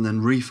them out and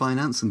then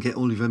refinance and get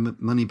all of your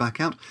money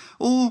back out,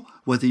 or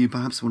whether you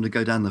perhaps want to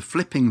go down the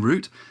flipping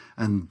route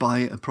and buy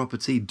a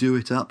property, do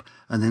it up,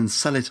 and then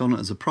sell it on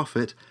as a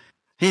profit,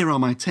 here are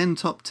my 10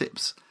 top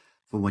tips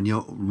for when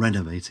you're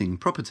renovating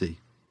property.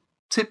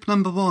 Tip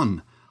number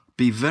 1,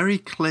 be very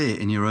clear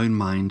in your own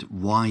mind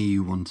why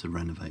you want to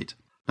renovate.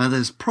 Now,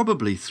 there's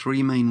probably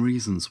 3 main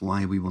reasons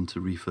why we want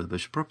to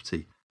refurbish a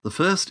property. The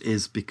first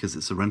is because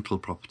it's a rental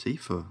property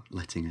for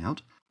letting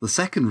out. The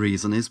second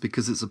reason is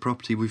because it's a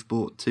property we've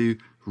bought to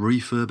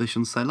refurbish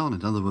and sell on.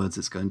 In other words,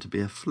 it's going to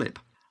be a flip.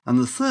 And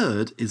the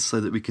third is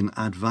so that we can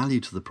add value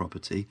to the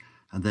property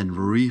and then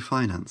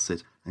refinance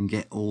it and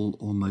get all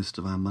or most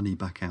of our money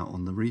back out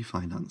on the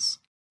refinance.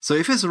 So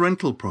if it's a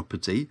rental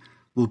property,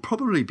 we'll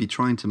probably be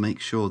trying to make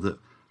sure that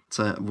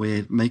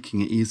we're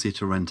making it easier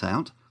to rent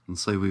out, and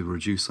so we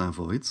reduce our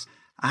voids,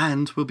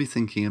 and we'll be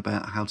thinking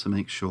about how to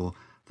make sure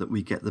that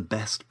we get the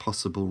best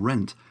possible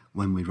rent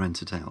when we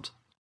rent it out.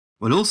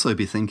 We'll also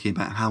be thinking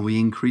about how we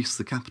increase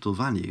the capital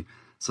value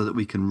so that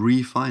we can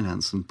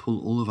refinance and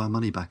pull all of our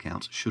money back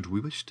out should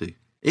we wish to.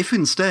 If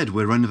instead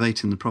we're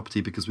renovating the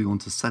property because we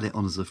want to sell it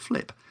on as a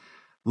flip,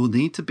 we'll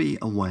need to be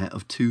aware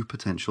of 2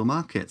 potential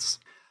markets.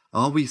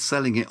 Are we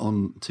selling it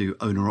on to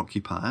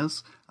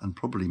owner-occupiers, and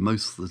probably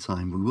most of the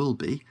time we will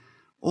be,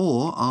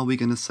 or are we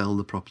going to sell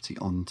the property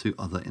on to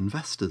other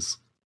investors?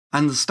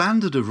 And the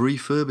standard of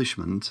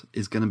refurbishment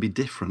is going to be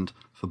different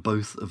for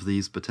both of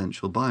these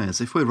potential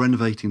buyers. If we're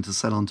renovating to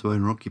sell on to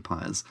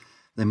owner-occupiers,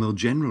 then we'll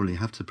generally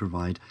have to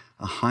provide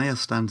a higher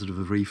standard of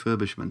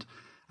refurbishment,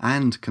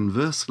 and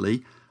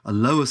conversely, a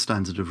lower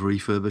standard of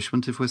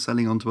refurbishment if we're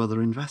selling on to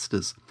other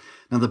investors.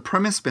 Now, the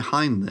premise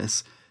behind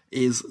this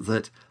is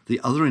that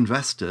the other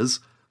investors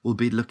will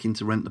be looking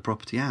to rent the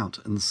property out,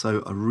 and so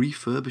a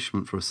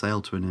refurbishment for a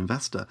sale to an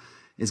investor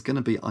is going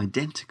to be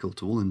identical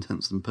to all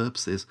intents and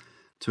purposes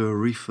to a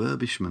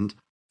refurbishment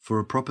for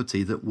a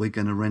property that we're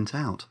going to rent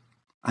out.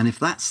 And if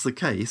that's the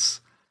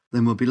case,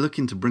 then we'll be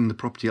looking to bring the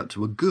property up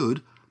to a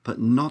good but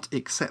not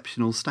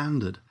exceptional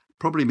standard.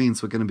 Probably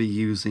means we're going to be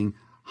using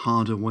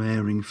harder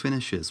wearing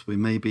finishes. We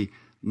may be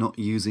not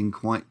using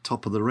quite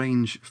top of the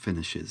range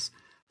finishes.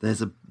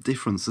 There's a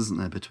difference, isn't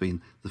there,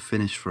 between the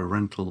finish for a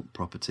rental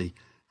property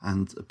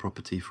and a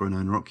property for an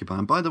owner-occupier.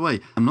 And by the way,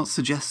 I'm not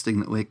suggesting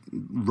that we're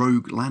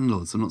rogue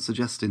landlords. I'm not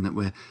suggesting that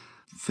we're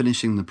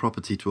finishing the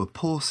property to a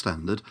poor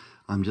standard.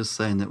 I'm just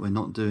saying that we're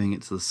not doing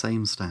it to the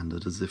same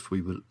standard as if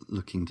we were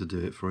looking to do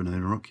it for an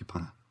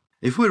owner-occupier.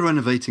 If we're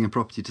renovating a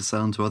property to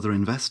sell on to other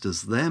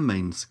investors, their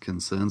main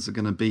concerns are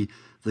going to be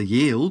the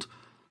yield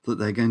that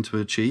they're going to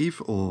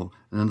achieve, or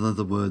in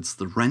other words,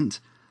 the rent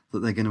that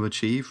they're going to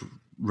achieve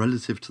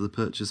relative to the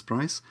purchase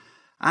price.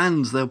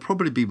 And they'll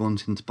probably be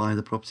wanting to buy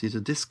the property at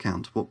a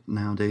discount, what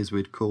nowadays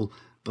we'd call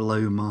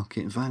below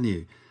market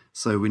value.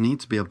 So we need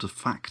to be able to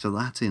factor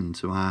that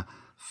into our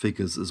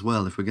figures as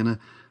well. If we're going to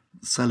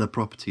sell a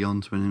property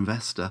on to an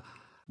investor,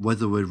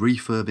 whether we're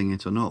refurbing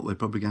it or not, we're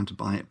probably going to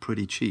buy it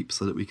pretty cheap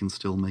so that we can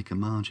still make a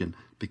margin,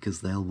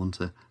 because they'll want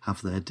to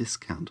have their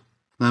discount.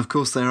 Now, of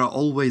course, there are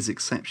always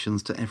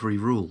exceptions to every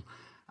rule,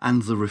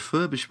 and the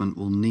refurbishment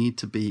will need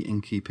to be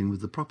in keeping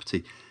with the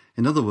property.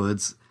 In other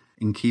words,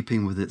 in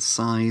keeping with its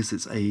size,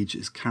 its age,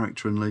 its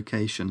character and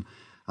location,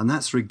 and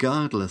that's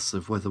regardless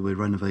of whether we're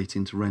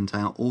renovating to rent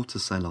out or to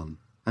sell on.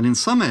 And in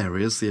some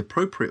areas, the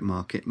appropriate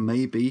market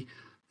may be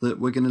that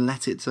we're going to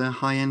let it to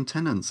high-end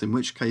tenants, in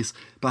which case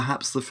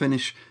perhaps the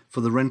finish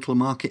for the rental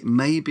market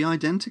may be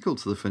identical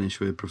to the finish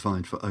we would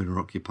provide for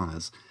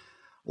owner-occupiers.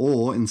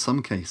 Or in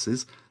some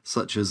cases,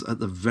 such as at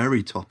the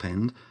very top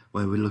end,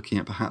 where we're looking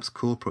at perhaps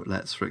corporate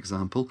lets, for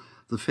example,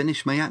 the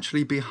finish may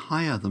actually be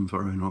higher than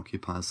for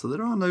owner-occupiers. So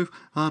there are no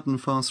hard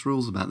and fast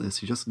rules about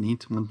this. You just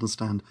need to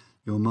understand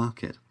your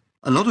market.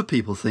 A lot of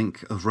people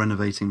think of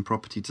renovating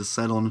property to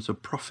sell on at a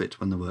profit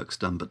when the work's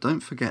done, but don't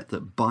forget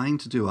that buying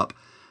to do up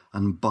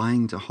and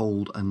buying to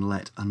hold and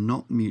let are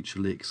not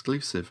mutually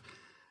exclusive.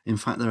 In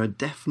fact, there are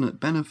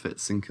definite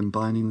benefits in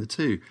combining the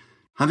two.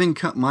 Having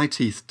cut my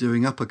teeth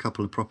doing up a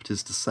couple of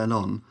properties to sell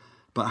on,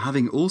 but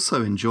having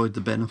also enjoyed the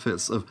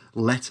benefits of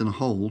let and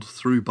hold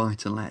through buy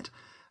to let,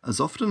 as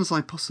often as I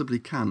possibly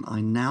can,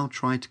 I now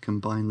try to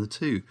combine the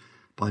two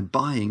by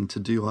buying to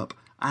do up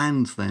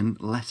and then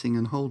letting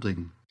and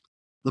holding.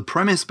 The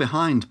premise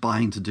behind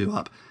buying to do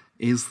up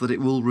is that it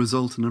will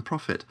result in a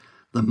profit.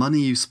 The money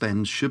you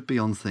spend should be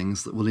on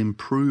things that will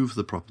improve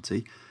the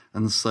property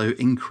and so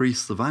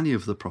increase the value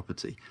of the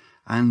property,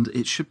 and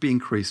it should be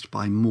increased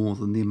by more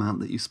than the amount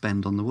that you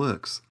spend on the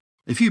works.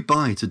 If you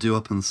buy to do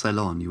up and sell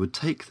on, you would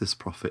take this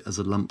profit as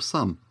a lump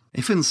sum.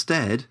 If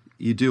instead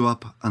you do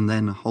up and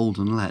then hold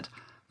and let,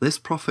 this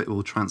profit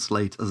will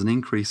translate as an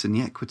increase in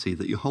the equity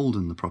that you hold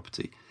in the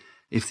property.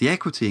 If the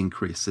equity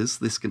increases,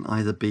 this can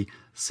either be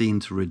seen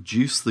to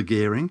reduce the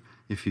gearing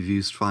if you've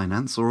used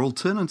finance, or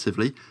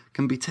alternatively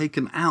can be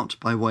taken out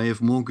by way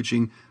of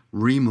mortgaging,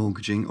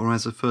 remortgaging, or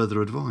as a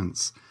further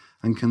advance,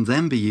 and can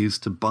then be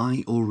used to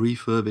buy or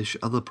refurbish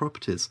other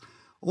properties,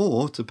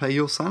 or to pay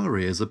your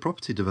salary as a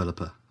property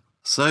developer.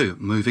 So,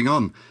 moving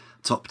on,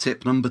 top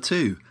tip number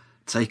 2,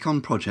 take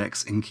on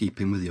projects in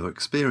keeping with your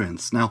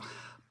experience. Now,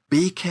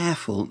 be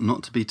careful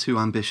not to be too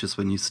ambitious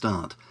when you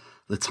start.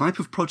 The type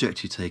of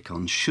project you take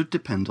on should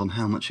depend on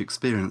how much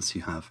experience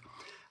you have.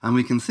 And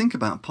we can think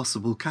about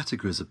possible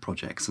categories of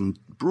projects and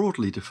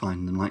broadly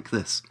define them like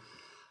this.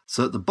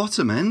 So at the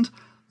bottom end,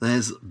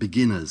 there's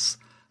beginners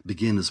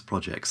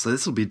projects. So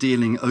this will be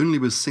dealing only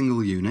with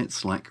single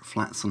units like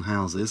flats and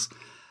houses.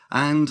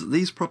 And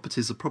these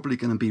properties are probably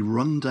going to be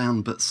run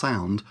down but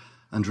sound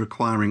and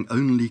requiring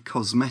only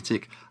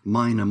cosmetic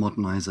minor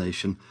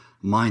modernisation,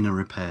 minor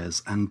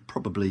repairs and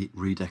probably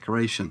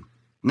redecoration.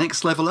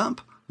 Next level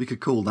up, we could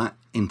call that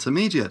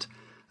intermediate.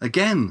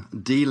 Again,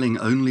 dealing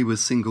only with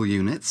single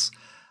units,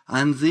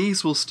 and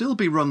these will still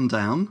be run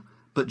down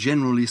but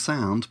generally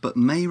sound, but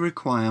may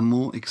require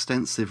more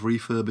extensive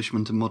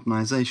refurbishment and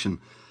modernisation.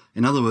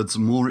 In other words,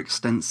 more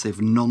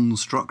extensive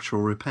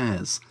non-structural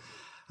repairs.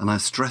 And I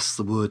stress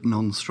the word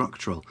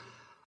non-structural.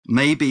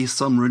 Maybe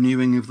some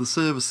renewing of the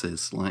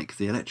services, like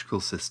the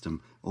electrical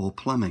system or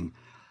plumbing,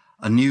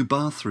 a new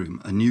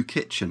bathroom, a new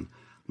kitchen,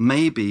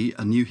 maybe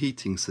a new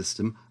heating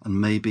system, and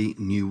maybe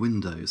new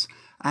windows.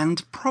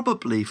 And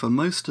probably for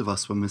most of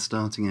us when we're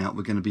starting out,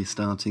 we're going to be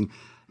starting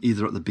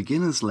either at the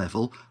beginner's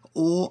level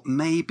or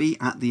maybe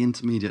at the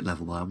intermediate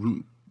level. I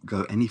wouldn't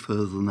go any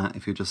further than that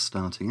if you're just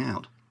starting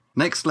out.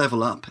 Next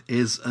level up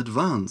is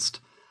advanced.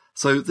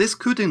 So this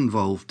could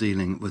involve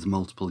dealing with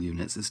multiple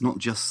units. It's not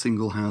just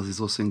single houses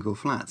or single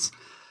flats.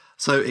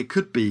 So it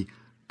could be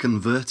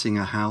converting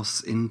a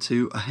house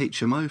into a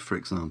HMO, for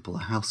example,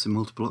 a house in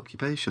multiple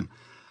occupation.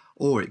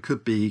 Or it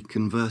could be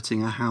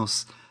converting a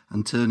house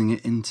and turning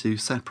it into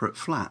separate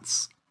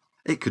flats.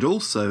 It could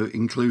also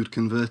include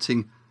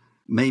converting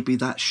maybe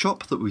that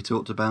shop that we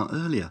talked about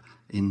earlier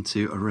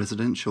into a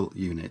residential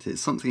unit.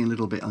 It's something a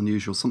little bit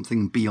unusual,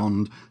 something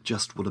beyond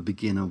just what a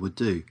beginner would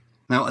do.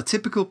 Now, a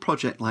typical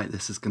project like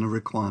this is going to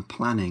require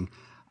planning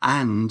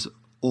and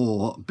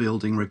or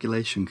building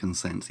regulation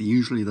consent.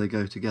 Usually they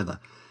go together.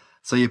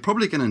 So you're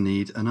probably going to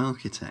need an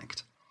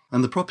architect.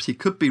 And the property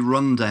could be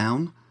run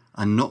down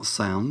and not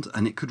sound,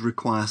 and it could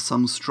require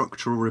some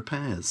structural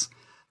repairs.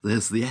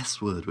 There's the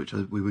S word, which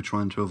we were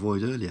trying to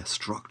avoid earlier,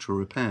 structural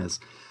repairs.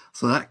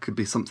 So that could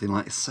be something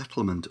like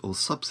settlement or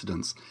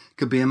subsidence.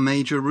 Could be a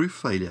major roof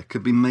failure.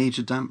 Could be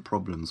major damp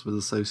problems with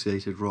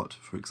associated rot,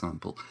 for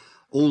example.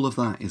 All of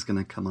that is going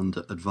to come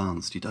under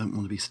advanced. You don't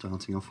want to be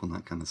starting off on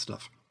that kind of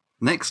stuff.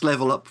 Next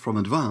level up from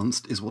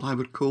advanced is what I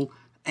would call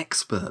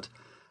expert.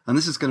 And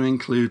this is going to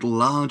include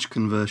large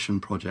conversion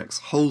projects,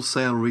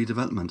 wholesale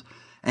redevelopment,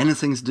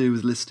 anything to do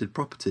with listed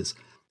properties,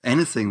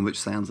 anything which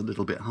sounds a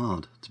little bit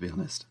hard, to be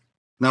honest.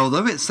 Now,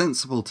 although it's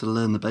sensible to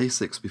learn the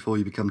basics before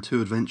you become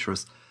too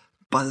adventurous,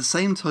 by the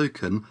same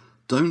token,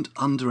 don't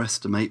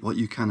underestimate what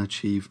you can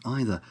achieve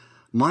either.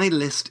 My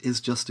list is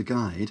just a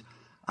guide,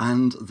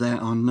 and there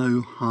are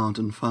no hard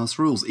and fast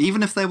rules.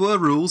 Even if there were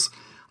rules,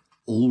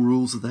 all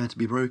rules are there to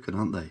be broken,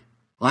 aren't they?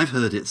 I've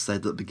heard it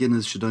said that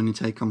beginners should only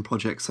take on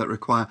projects that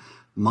require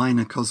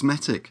minor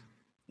cosmetic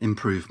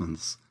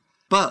improvements.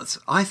 But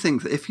I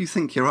think that if you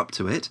think you're up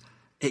to it,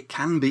 it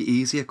can be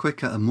easier,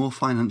 quicker, and more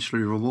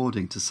financially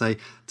rewarding to, say,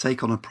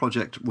 take on a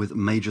project with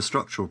major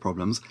structural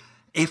problems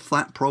if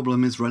that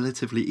problem is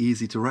relatively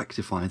easy to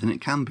rectify than it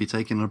can be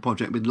taking on a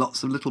project with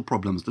lots of little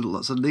problems,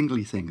 lots of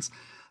niggly things.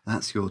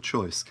 That's your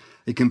choice.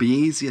 It can be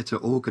easier to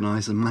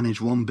organise and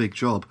manage one big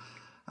job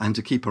and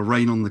to keep a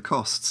rein on the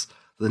costs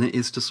than it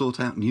is to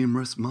sort out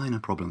numerous minor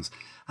problems.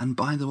 And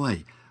by the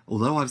way,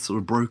 although I've sort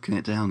of broken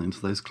it down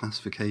into those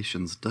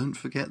classifications, don't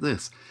forget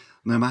this.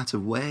 No matter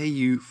where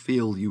you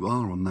feel you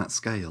are on that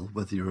scale,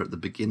 whether you're at the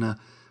beginner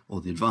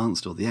or the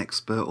advanced or the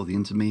expert or the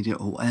intermediate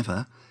or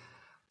whatever,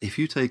 if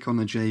you take on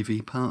a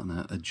JV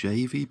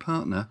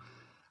partner,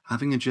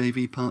 having a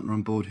JV partner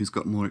on board who's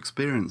got more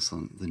experience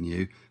than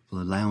you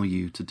will allow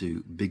you to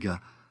do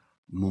bigger,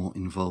 more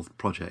involved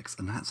projects,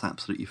 and that's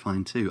absolutely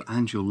fine too,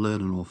 and you'll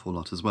learn an awful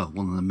lot as well.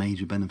 One of the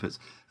major benefits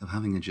of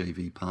having a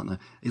JV partner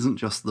isn't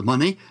just the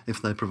money,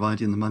 if they're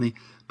providing the money,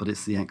 but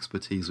it's the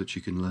expertise which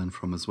you can learn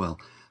from as well.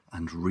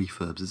 And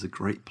refurbs is a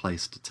great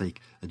place to take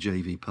a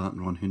JV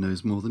partner on who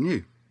knows more than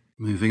you.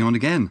 Moving on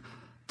again,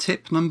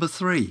 tip number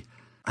 3.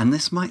 And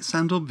this might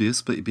sound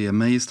obvious, but you'd be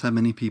amazed how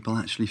many people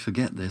actually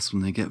forget this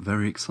when they get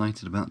very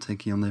excited about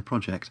taking on their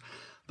project.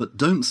 But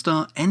don't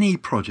start any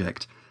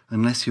project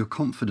unless you're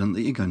confident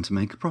that you're going to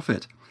make a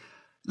profit.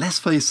 Let's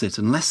face it,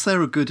 unless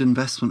there are good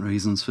investment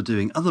reasons for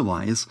doing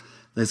otherwise,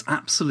 there's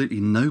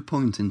absolutely no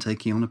point in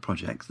taking on a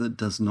project that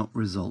does not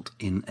result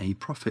in a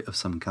profit of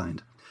some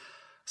kind.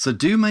 So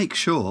do make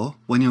sure,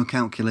 when you're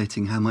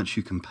calculating how much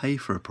you can pay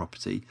for a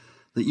property,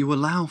 that you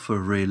allow for a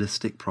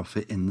realistic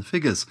profit in the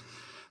figures.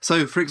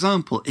 So, for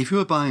example, if you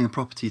were buying a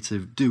property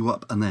to do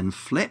up and then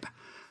flip,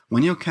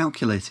 when you're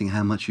calculating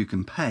how much you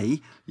can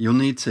pay, you'll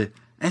need to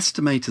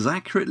estimate as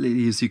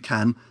accurately as you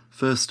can,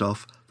 first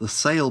off, the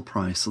sale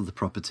price of the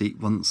property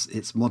once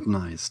it's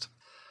modernised.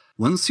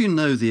 Once you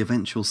know the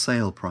eventual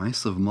sale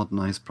price of a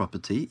modernised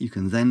property, you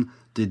can then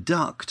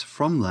deduct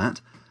from that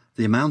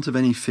the amount of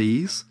any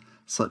fees,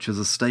 such as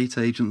estate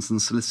agents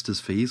and solicitors'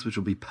 fees, which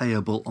will be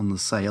payable on the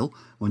sale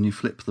when you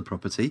flip the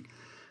property,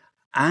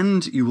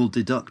 and you will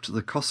deduct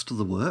the cost of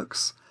the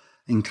works,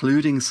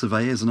 including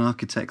surveyors and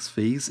architects'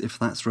 fees, if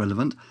that's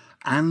relevant,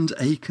 and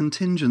a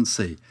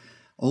contingency.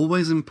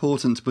 Always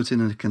important to put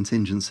in a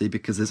contingency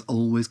because there's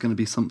always going to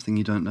be something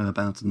you don't know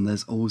about, and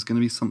there's always going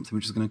to be something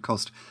which is going to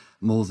cost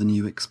more than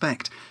you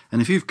expect.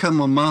 And if you've come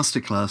on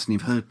Masterclass and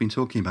you've heard me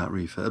talking about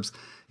refurbs,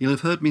 you'll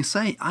have heard me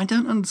say, I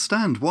don't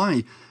understand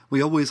why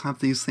we always have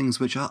these things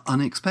which are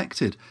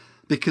unexpected,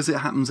 because it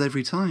happens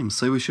every time.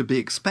 So we should be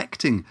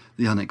expecting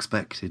the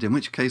unexpected, in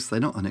which case they're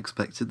not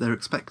unexpected, they're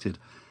expected.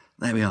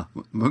 There we are.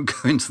 Won't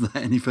go into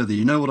that any further.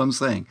 You know what I'm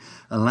saying.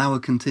 Allow a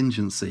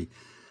contingency.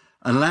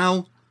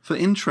 Allow for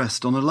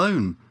interest on a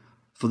loan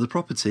for the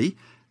property.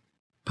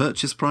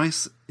 Purchase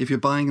price, if you're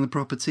buying the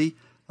property,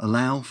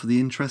 allow for the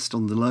interest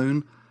on the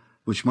loan,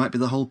 which might be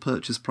the whole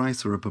purchase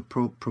price or a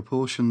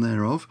proportion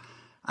thereof.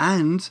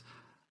 And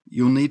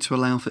you'll need to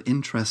allow for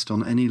interest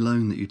on any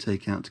loan that you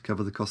take out to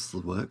cover the cost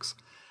of the works.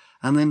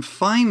 And then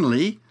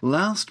finally,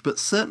 last but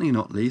certainly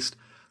not least,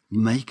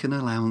 make an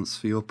allowance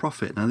for your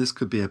profit. Now, this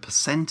could be a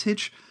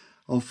percentage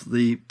of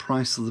the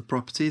price of the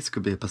property. It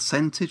could be a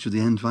percentage of the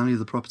end value of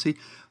the property.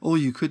 Or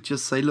you could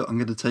just say, look, I'm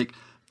going to take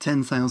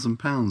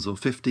 £10,000 or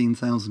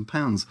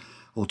 £15,000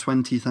 or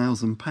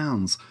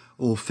 £20,000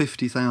 or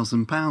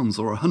 £50,000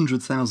 or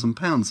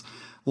 £100,000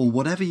 or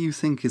whatever you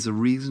think is a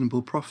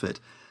reasonable profit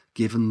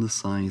given the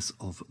size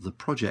of the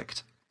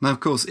project. Now, of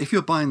course, if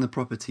you're buying the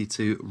property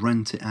to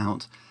rent it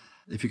out,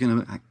 if you're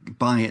going to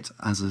buy it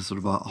as a sort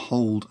of a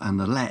hold and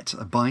a let,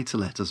 a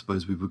buy-to-let, I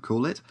suppose we would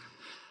call it,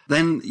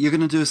 then you're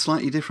going to do a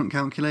slightly different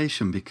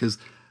calculation, because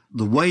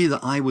the way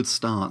that I would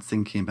start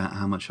thinking about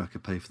how much I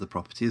could pay for the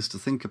property is to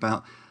think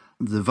about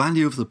the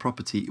value of the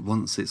property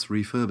once it's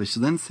refurbished,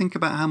 and then think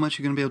about how much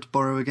you're going to be able to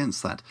borrow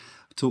against that.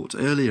 I talked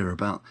earlier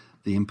about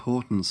the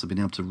importance of being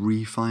able to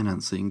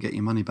refinance it and get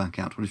your money back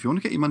out. Well, if you want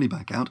to get your money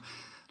back out,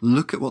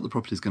 look at what the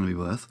property is going to be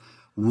worth,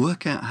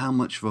 work out how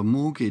much of a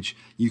mortgage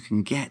you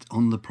can get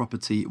on the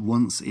property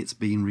once it's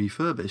been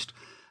refurbished,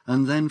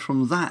 and then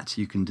from that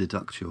you can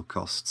deduct your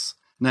costs.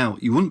 Now,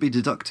 you wouldn't be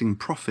deducting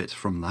profit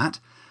from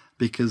that,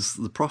 because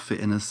the profit,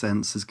 in a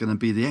sense, is going to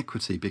be the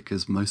equity,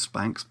 because most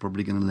banks are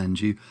probably going to lend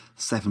you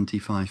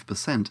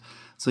 75%.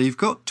 So you've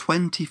got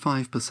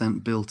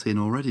 25% built in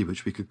already,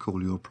 which we could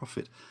call your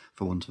profit,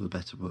 for want of a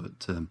better word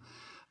term.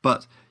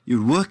 But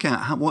you work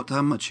out how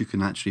much you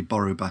can actually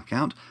borrow back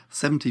out,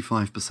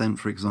 75%,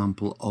 for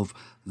example, of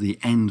the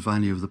end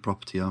value of the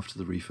property after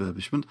the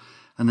refurbishment.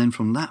 And then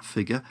from that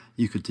figure,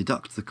 you could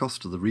deduct the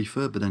cost of the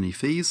refurb and any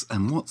fees,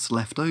 and what's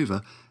left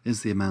over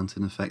is the amount,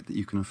 in effect, that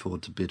you can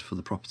afford to bid for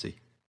the property.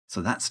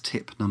 So that's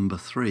tip number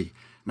 3.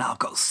 Now, I've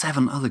got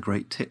 7 other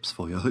great tips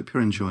for you. I hope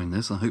you're enjoying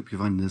this. I hope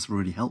you're finding this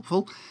really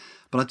helpful.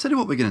 But I'll tell you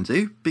what we're going to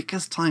do.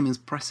 Because time is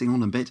pressing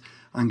on a bit,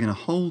 I'm going to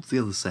hold the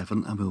other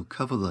 7 and we'll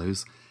cover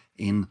those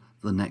in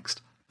the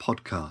next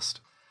podcast.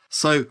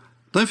 So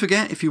don't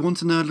forget, if you want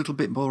to know a little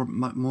bit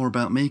more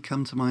about me,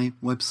 come to my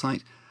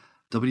website,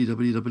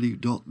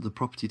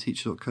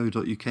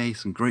 www.thepropertyteacher.co.uk.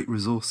 Some great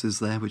resources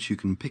there which you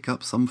can pick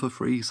up, some for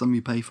free, some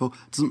you pay for.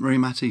 It doesn't really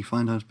matter. You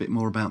find out a bit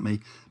more about me.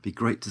 It'd be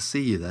great to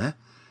see you there.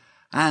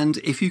 And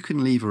if you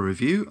can leave a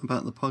review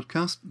about the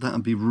podcast, that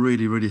would be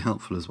really, really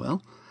helpful as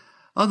well.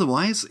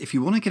 Otherwise, if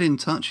you want to get in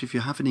touch, if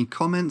you have any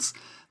comments,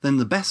 then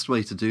the best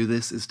way to do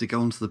this is to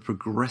go onto the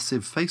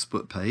Progressive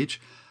Facebook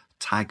page,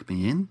 tag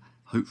me in.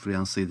 Hopefully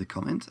I'll see the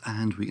comment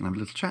and we can have a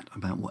little chat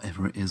about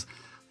whatever it is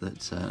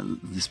that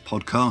this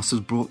podcast has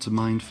brought to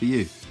mind for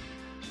you.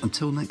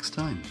 Until next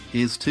time,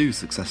 here's to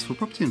successful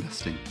property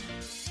investing.